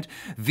the brand,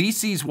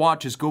 VC's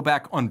watches go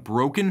back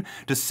unbroken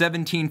to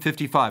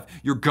 1755.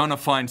 You're gonna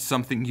find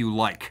something you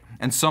like,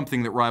 and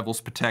something that rivals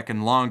Patek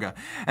and Lange.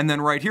 And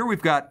then right here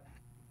we've got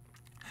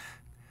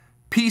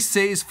Peace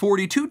Says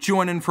 42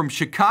 joining from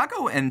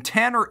Chicago, and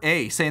Tanner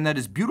A saying that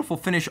is beautiful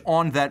finish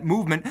on that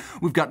movement.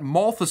 We've got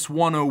Malthus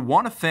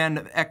 101, a fan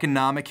of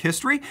economic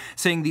history,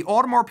 saying the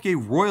Audemars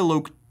Piguet Royal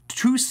Oak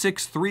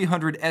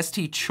 26300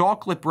 ST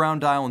chocolate brown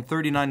dial in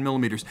 39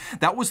 millimeters.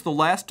 That was the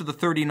last of the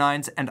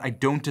 39s, and I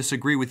don't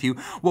disagree with you.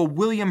 Well,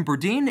 William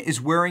Burdine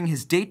is wearing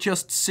his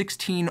Datejust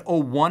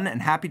 1601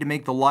 and happy to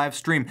make the live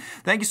stream.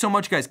 Thank you so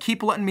much, guys.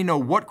 Keep letting me know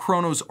what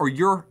chronos are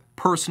your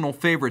personal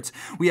favorites.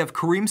 We have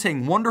Kareem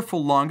saying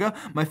wonderful Lange.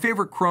 My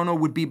favorite chrono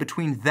would be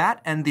between that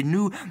and the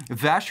new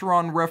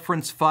Vacheron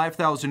Reference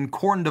 5000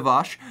 Corne de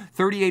Vache,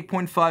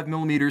 38.5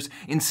 millimeters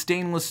in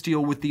stainless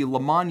steel with the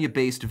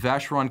Lemania-based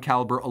Vacheron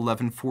caliber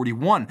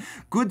 1141.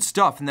 Good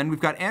stuff. And then we've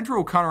got Andrew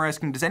O'Connor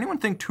asking, does anyone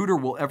think Tudor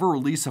will ever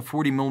release a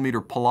 40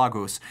 millimeter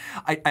Pelagos?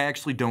 I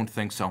actually don't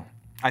think so.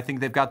 I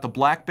think they've got the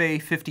Black Bay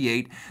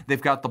 58,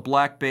 they've got the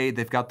Black Bay,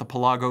 they've got the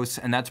Pelagos,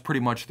 and that's pretty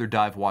much their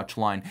dive watch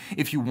line.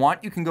 If you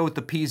want, you can go with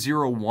the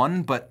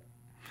P01, but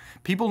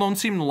people don't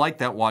seem to like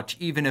that watch,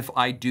 even if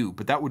I do,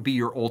 but that would be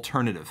your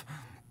alternative.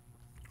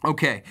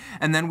 Okay,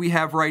 and then we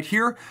have right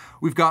here,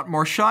 we've got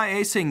Marshai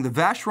A saying the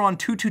Vacheron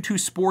 222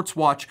 sports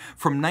watch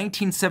from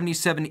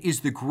 1977 is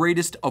the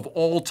greatest of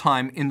all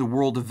time in the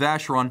world of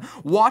Vacheron.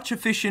 Watch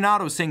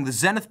aficionado saying the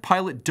Zenith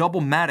Pilot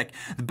Double Matic,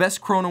 the best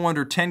chrono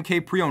under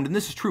 10K pre-owned, and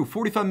this is true,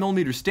 45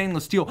 millimeter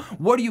stainless steel.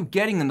 What are you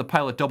getting in the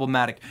Pilot Double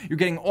Matic? You're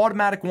getting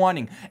automatic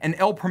winding, an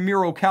El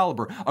Primero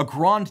caliber, a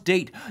Grand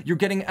Date, you're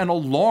getting an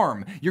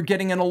alarm, you're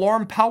getting an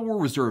alarm power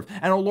reserve,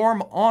 an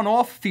alarm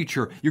on-off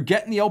feature, you're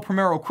getting the El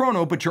Primero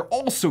chrono, but you're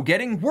also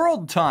getting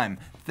world time.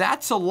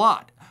 That's a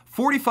lot.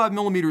 45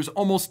 millimeters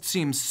almost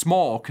seems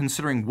small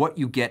considering what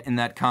you get in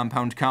that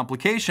compound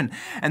complication.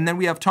 And then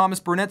we have Thomas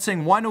Burnett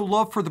saying, why no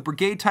love for the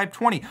Brigade Type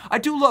 20? I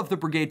do love the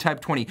Brigade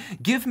Type 20.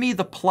 Give me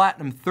the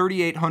Platinum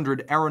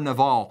 3800 Era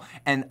Naval,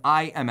 and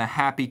I am a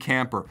happy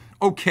camper.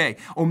 Okay,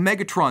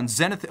 Omegatron,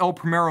 Zenith El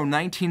Primero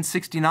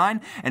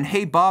 1969, and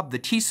Hey Bob, the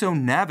Tissot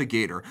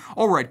Navigator.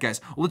 Alright guys,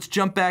 let's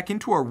jump back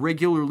into our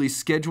regularly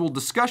scheduled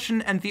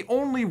discussion and the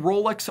only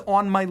Rolex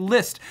on my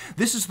list.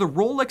 This is the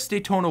Rolex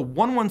Daytona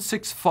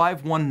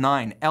 116519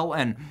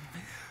 LN.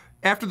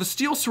 After the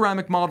steel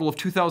ceramic model of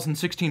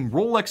 2016,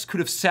 Rolex could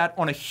have sat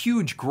on a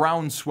huge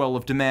groundswell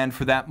of demand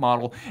for that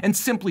model and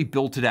simply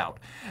built it out.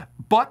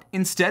 But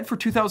instead, for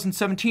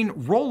 2017,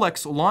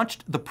 Rolex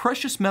launched the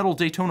precious metal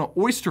Daytona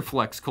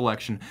Oysterflex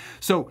collection.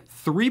 So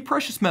 3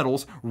 precious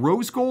metals,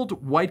 rose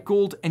gold, white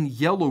gold, and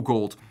yellow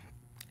gold.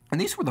 And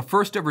these were the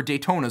first ever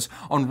Daytonas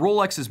on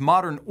Rolex's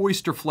modern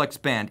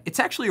Oysterflex band. It's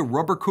actually a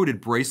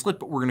rubber-coated bracelet,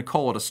 but we're going to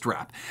call it a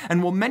strap.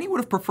 And while many would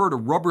have preferred a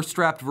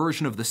rubber-strapped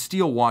version of the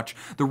steel watch,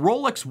 the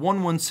Rolex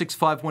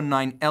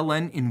 116519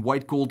 LN in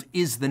white gold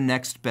is the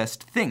next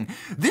best thing.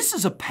 This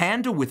is a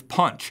panda with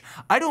punch.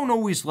 I don't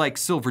always like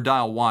silver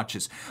dial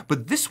watches,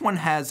 but this one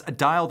has a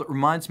dial that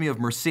reminds me of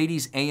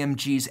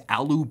Mercedes-AMG's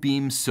Alu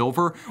Beam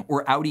Silver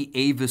or Audi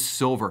Avis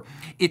Silver.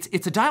 It's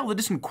a dial that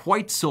isn't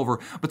quite silver,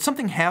 but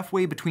something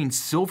halfway between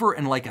silver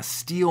and like a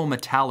steel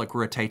metallic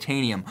or a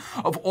titanium.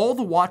 Of all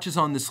the watches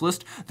on this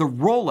list, the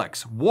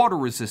Rolex,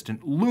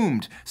 water-resistant,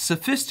 loomed,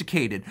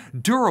 sophisticated,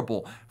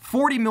 durable,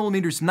 40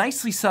 millimeters,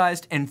 nicely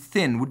sized and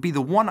thin would be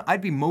the one I'd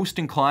be most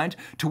inclined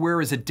to wear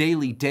as a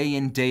daily, day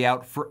in, day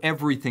out for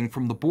everything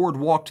from the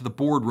boardwalk to the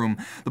boardroom,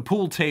 the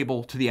pool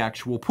table to the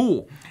actual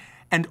pool.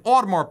 And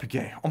Audemars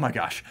Piguet, oh my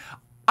gosh.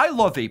 I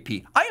love AP.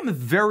 I am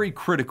very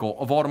critical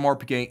of Audemars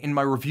Piguet in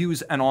my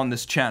reviews and on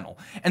this channel,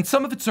 and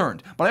some of it's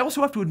earned, but I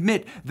also have to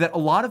admit that a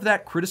lot of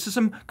that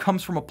criticism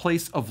comes from a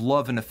place of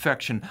love and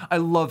affection. I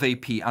love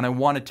AP, and I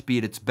want it to be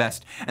at its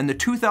best, and the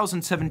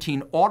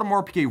 2017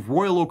 Audemars Piguet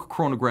Royal Oak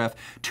Chronograph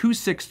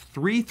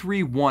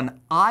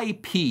 26331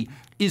 IP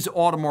is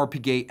Audemars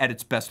Piguet at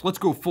its best. Let's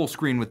go full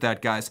screen with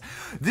that, guys.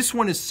 This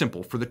one is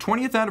simple. For the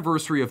 20th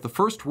anniversary of the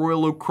first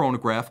Royal Oak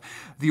Chronograph,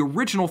 the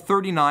original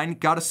 39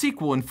 got a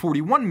sequel in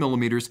 41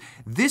 millimeters.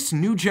 This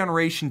new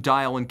generation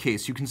dial and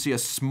case, you can see a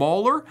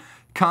smaller,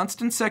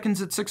 constant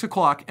seconds at 6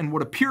 o'clock, and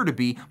what appear to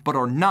be, but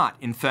are not,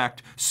 in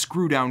fact,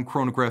 screw-down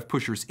chronograph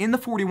pushers in the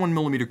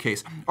 41mm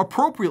case.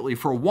 Appropriately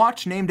for a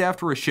watch named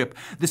after a ship,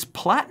 this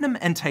platinum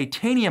and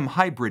titanium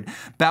hybrid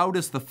bowed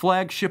as the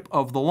flagship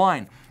of the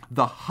line.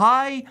 The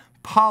high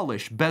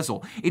polish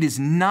bezel. It is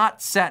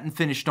not satin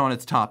finished on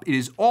its top. It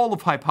is all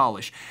of high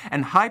polish.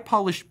 And high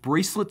polish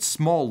bracelet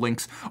small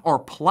links are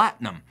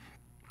platinum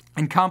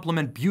and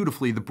complement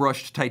beautifully the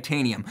brushed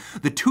titanium.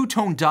 The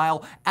two-tone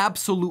dial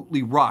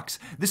absolutely rocks.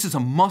 This is a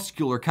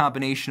muscular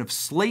combination of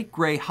slate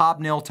gray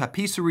hobnail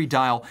tapisserie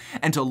dial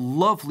and a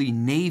lovely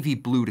navy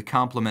blue to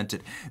complement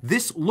it.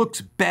 This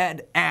looks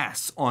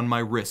badass on my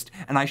wrist,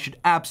 and I should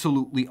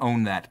absolutely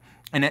own that.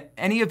 And if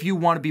any of you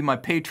want to be my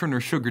patron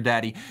or sugar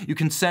daddy, you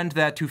can send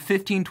that to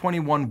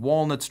 1521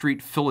 Walnut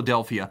Street,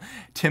 Philadelphia.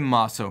 Tim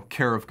Mosso,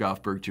 care of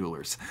Goffberg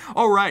Jewelers.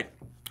 All right,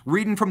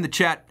 reading from the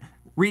chat,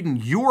 reading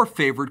your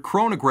favorite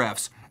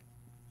chronographs.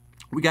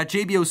 We got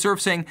JBO Surf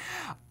saying,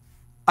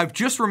 I've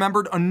just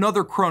remembered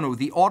another chrono,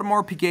 the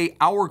Audemars Piguet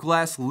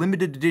Hourglass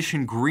Limited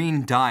Edition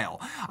Green Dial.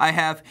 I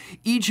have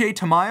EJ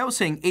Tamayo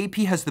saying AP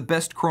has the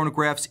best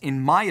chronographs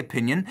in my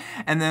opinion.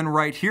 And then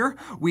right here,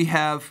 we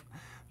have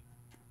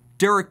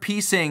Derek P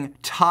saying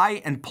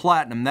tie and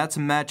platinum, that's a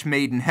match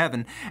made in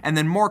heaven. And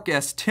then Mark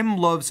S, Tim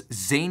loves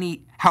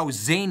how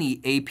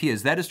zany AP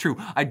is. That is true.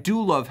 I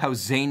do love how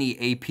zany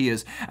AP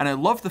is. And I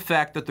love the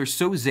fact that they're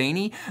so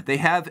zany, they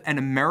have an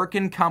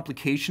American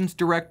complications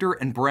director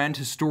and brand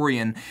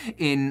historian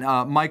in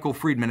Michael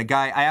Friedman, a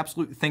guy I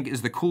absolutely think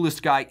is the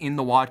coolest guy in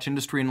the watch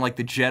industry and like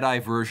the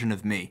Jedi version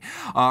of me.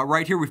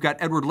 Right here we've got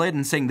Edward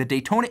Ledden saying the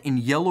Daytona in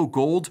yellow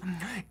gold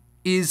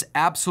is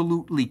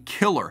absolutely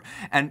killer.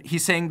 And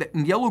he's saying that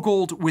in yellow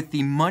gold with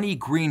the money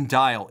green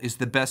dial is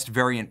the best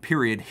variant,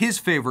 period. His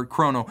favorite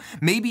chrono,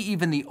 maybe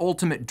even the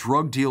ultimate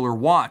drug dealer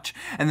watch.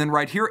 And then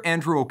right here,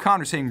 Andrew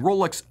O'Connor saying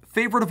Rolex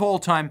favorite of all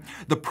time,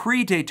 the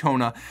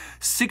pre-Daytona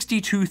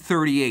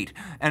 6238.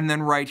 And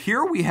then right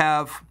here we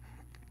have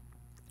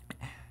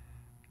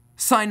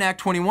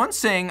Synac21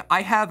 saying,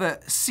 I have a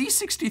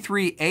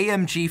C63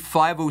 AMG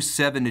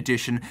 507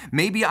 edition.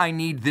 Maybe I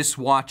need this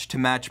watch to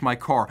match my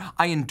car.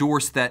 I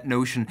endorse that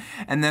notion.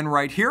 And then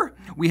right here,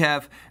 we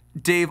have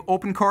Dave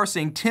Opencar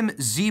saying, Tim,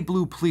 Z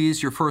Blue,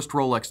 please, your first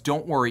Rolex.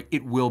 Don't worry,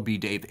 it will be,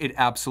 Dave. It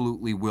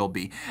absolutely will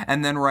be.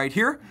 And then right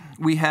here,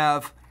 we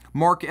have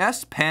Mark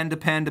S, Panda,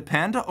 Panda,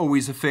 Panda,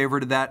 always a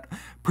favorite of that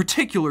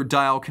particular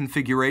dial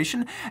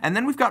configuration. And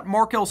then we've got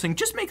Mark L saying,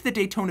 just make the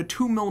Daytona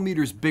 2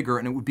 millimeters bigger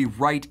and it would be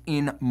right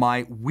in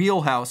my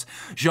wheelhouse.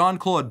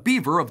 Jean-Claude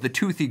Beaver of the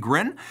Toothy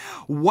Grin,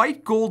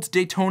 white gold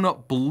Daytona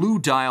blue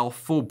dial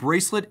full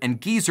bracelet,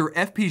 and Geezer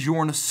FP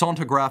Journe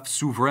Chronograph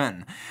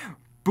Souverain.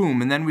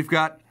 Boom. And then we've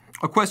got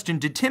A question,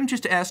 did Tim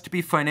just ask to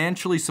be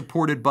financially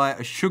supported by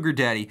a sugar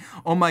daddy?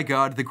 Oh my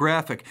God, the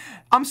graphic.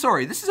 I'm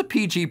sorry, this is a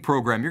PG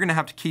program. You're gonna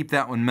have to keep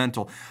that one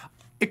mental.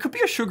 It could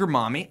be a sugar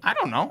mommy. I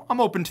don't know. I'm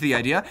open to the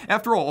idea.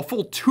 After all, a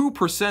full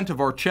 2%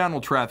 of our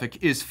channel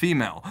traffic is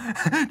female.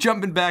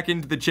 Jumping back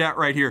into the chat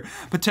right here.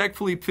 Patek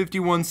Philippe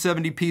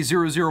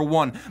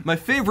 5170P001. My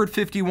favorite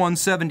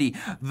 5170.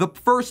 The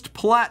first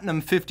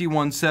platinum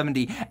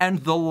 5170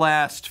 and the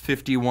last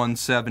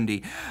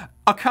 5170.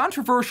 A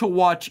controversial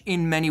watch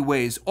in many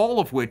ways, all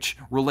of which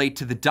relate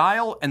to the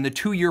dial and the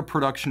 2-year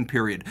production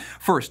period.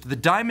 First, the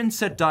diamond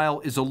set dial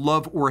is a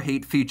love or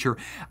hate feature.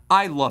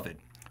 I love it.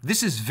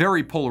 This is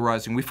very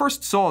polarizing. We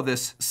first saw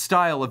this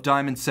style of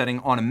diamond setting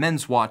on a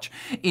men's watch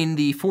in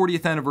the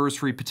 40th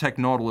anniversary Patek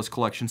Nautilus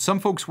collection. Some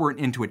folks weren't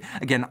into it.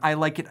 Again, I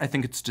like it. I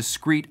think it's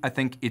discreet. I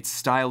think it's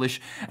stylish.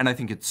 And I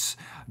think it's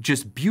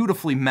just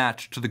beautifully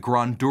matched to the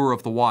grandeur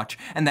of the watch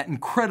and that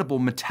incredible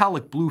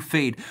metallic blue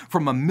fade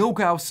from a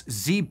Milgauss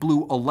Z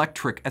Blue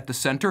Electric at the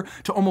center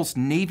to almost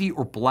navy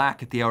or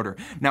black at the outer.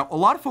 Now, a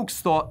lot of folks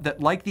thought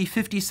that like the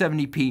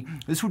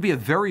 5070P, this would be a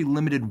very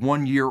limited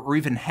 1-year or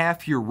even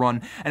half-year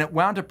run, and it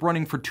wound up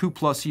running for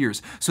 2+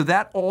 years. So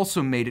that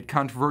also made it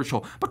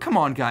controversial. But come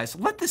on, guys,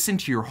 let this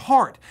into your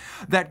heart.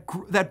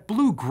 That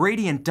blue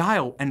gradient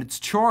dial and its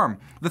charm,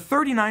 the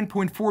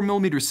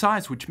 39.4mm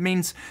size, which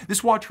means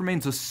this watch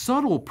remains a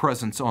subtle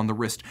presence on the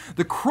wrist,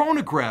 the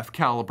chronograph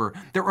caliber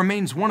that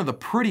remains one of the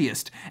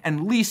prettiest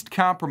and least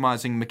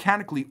compromising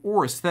mechanically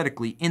or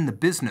aesthetically in the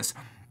business.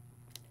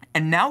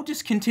 And now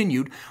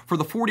discontinued for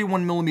the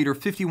 41mm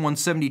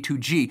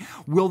 5172G.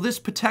 Will this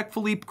Patek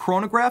Philippe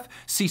chronograph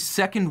see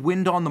second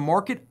wind on the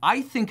market?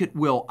 I think it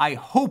will. I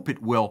hope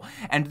it will.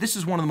 And this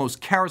is one of the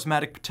most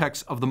charismatic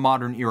Pateks of the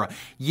modern era.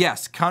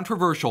 Yes,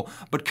 controversial,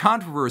 but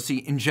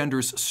controversy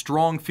engenders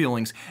strong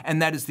feelings,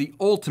 and that is the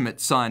ultimate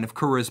sign of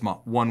charisma,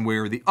 one way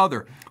or the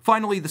other.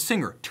 Finally, the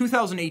Singer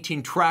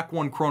 2018 Track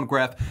 1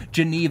 chronograph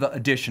Geneva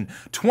edition.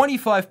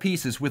 25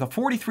 pieces with a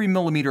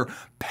 43mm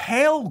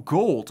pale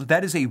gold.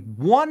 That is a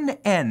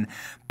 1N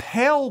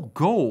pale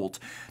gold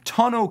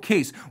tonneau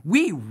case.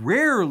 We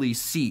rarely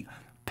see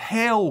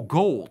pale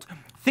gold.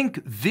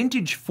 Think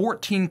vintage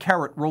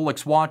 14-karat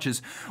Rolex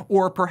watches,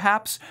 or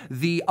perhaps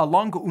the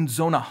Alonga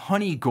Unzona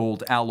honey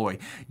gold alloy.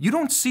 You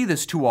don't see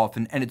this too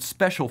often, and it's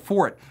special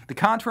for it. The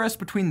contrast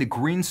between the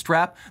green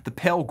strap, the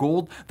pale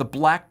gold, the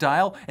black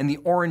dial, and the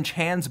orange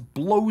hands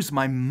blows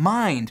my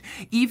mind,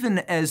 even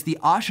as the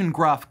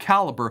Chronograph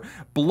caliber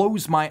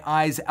blows my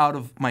eyes out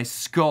of my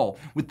skull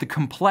with the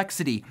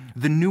complexity,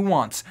 the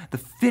nuance, the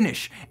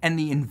finish, and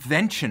the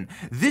invention.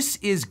 This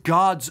is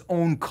God's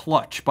own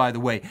clutch, by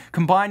the way,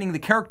 combining the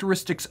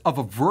characteristics of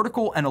a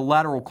vertical and a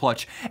lateral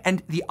clutch,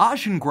 and the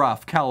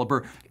Chronograph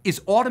caliber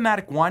is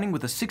automatic winding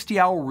with a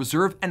 60-hour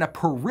reserve and a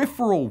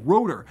peripheral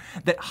rotor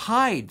that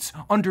hides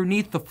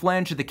underneath the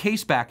flange of the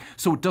caseback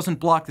so it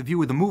doesn't block the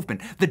view of the movement.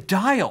 The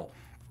dial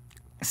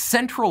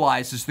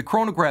centralizes the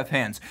chronograph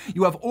hands.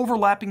 You have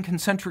overlapping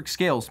concentric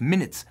scales,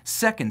 minutes,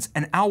 seconds,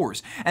 and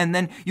hours. And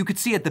then you could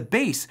see at the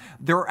base,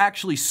 there are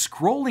actually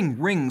scrolling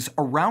rings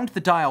around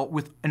the dial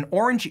with an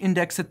orange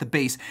index at the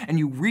base, and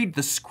you read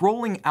the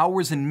scrolling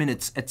hours and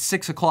minutes at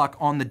 6 o'clock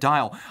on the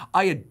dial.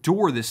 I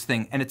adore this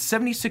thing, and it's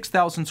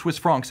 76,000 Swiss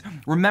francs.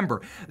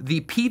 Remember,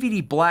 the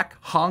PVD Black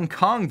Hong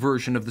Kong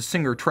version of the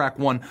Singer Track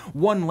 1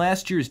 won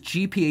last year's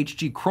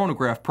GPHG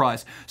Chronograph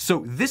Prize,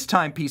 so this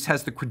timepiece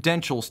has the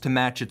credentials to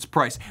match its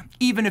price,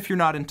 even if you're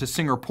not into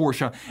Singer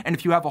Porsche, and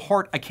if you have a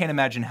heart, I can't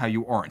imagine how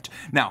you aren't.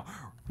 Now,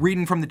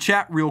 reading from the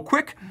chat real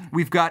quick,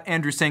 we've got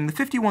Andrew saying, the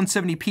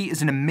 5170P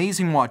is an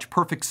amazing watch,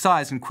 perfect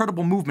size,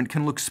 incredible movement,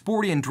 can look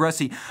sporty and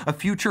dressy, a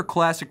future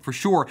classic for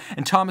sure.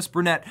 And Thomas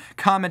Burnett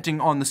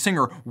commenting on the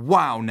Singer,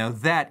 wow, now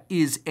that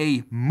is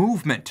a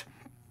movement.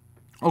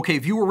 Okay,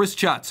 viewer wrist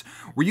shots,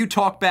 where you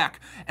talk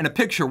back, and a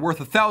picture worth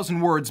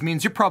 1,000 words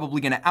means you're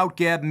probably going to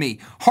outgab me.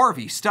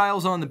 Harvey,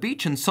 styles on the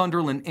beach in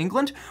Sunderland,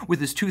 England, with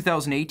his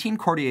 2018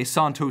 Cartier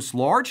Santos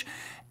Large.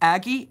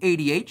 Aggie,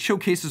 88,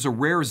 showcases a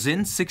rare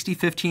Zinn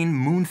 6015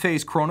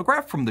 Moonphase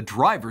chronograph from the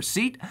driver's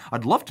seat.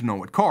 I'd love to know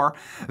what car.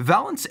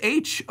 Valence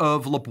H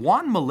of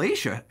Labuan,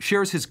 Malaysia,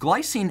 shares his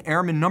Glycine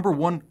Airman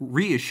 #1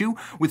 reissue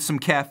with some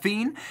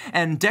caffeine.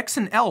 And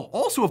Dexon L,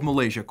 also of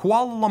Malaysia,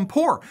 Kuala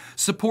Lumpur,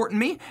 supporting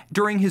me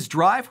during his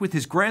drive with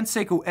his Grand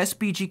Seiko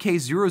SBGK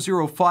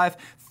 005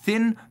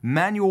 thin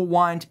manual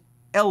wind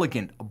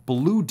elegant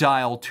blue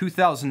dial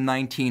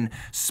 2019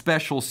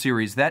 special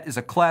series. That is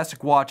a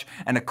classic watch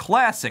and a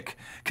classic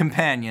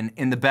companion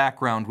in the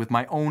background with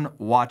my own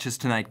watches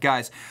tonight.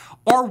 Guys,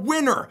 our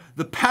winner,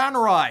 the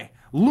Panerai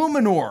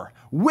Luminor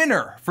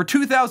winner for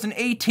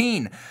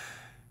 2018,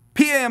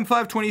 PAM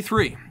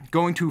 523.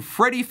 Going to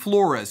Freddie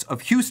Flores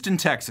of Houston,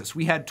 Texas.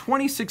 We had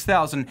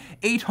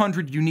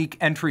 26,800 unique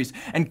entries.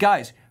 And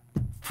guys,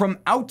 from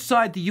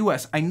outside the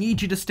US, I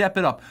need you to step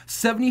it up.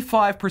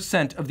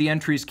 75% of the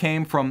entries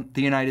came from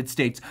the United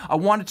States. I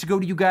want it to go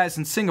to you guys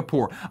in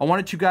Singapore. I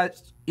want it to you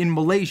guys in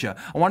Malaysia.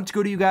 I want it to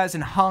go to you guys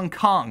in Hong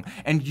Kong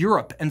and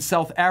Europe and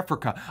South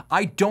Africa.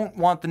 I don't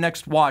want the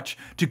next watch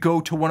to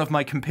go to one of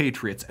my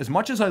compatriots. As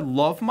much as I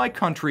love my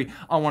country,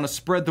 I want to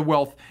spread the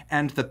wealth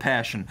and the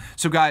passion.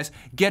 So guys,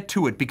 get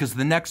to it, because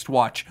the next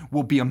watch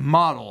will be a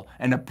model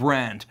and a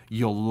brand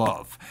you'll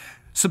love.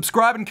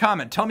 Subscribe and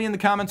comment. Tell me in the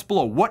comments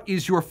below, what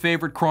is your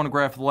favorite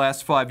chronograph of the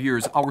last 5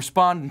 years? I'll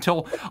respond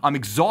until I'm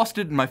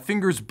exhausted and my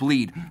fingers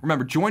bleed.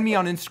 Remember, join me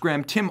on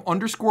Instagram,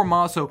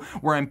 Tim_Mosso,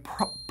 where I'm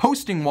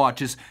posting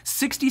watches,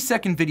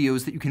 60-second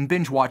videos that you can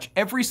binge watch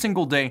every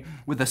single day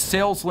with a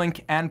sales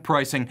link and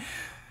pricing.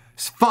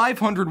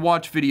 500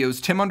 watch videos,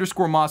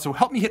 Tim_Mosso.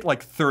 Help me hit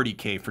like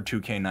 30K for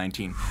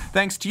 2K19.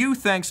 Thanks to you,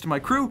 thanks to my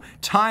crew.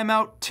 Time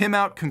out, Tim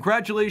out.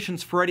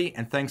 Congratulations, Freddie,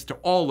 and thanks to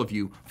all of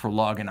you for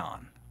logging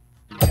on.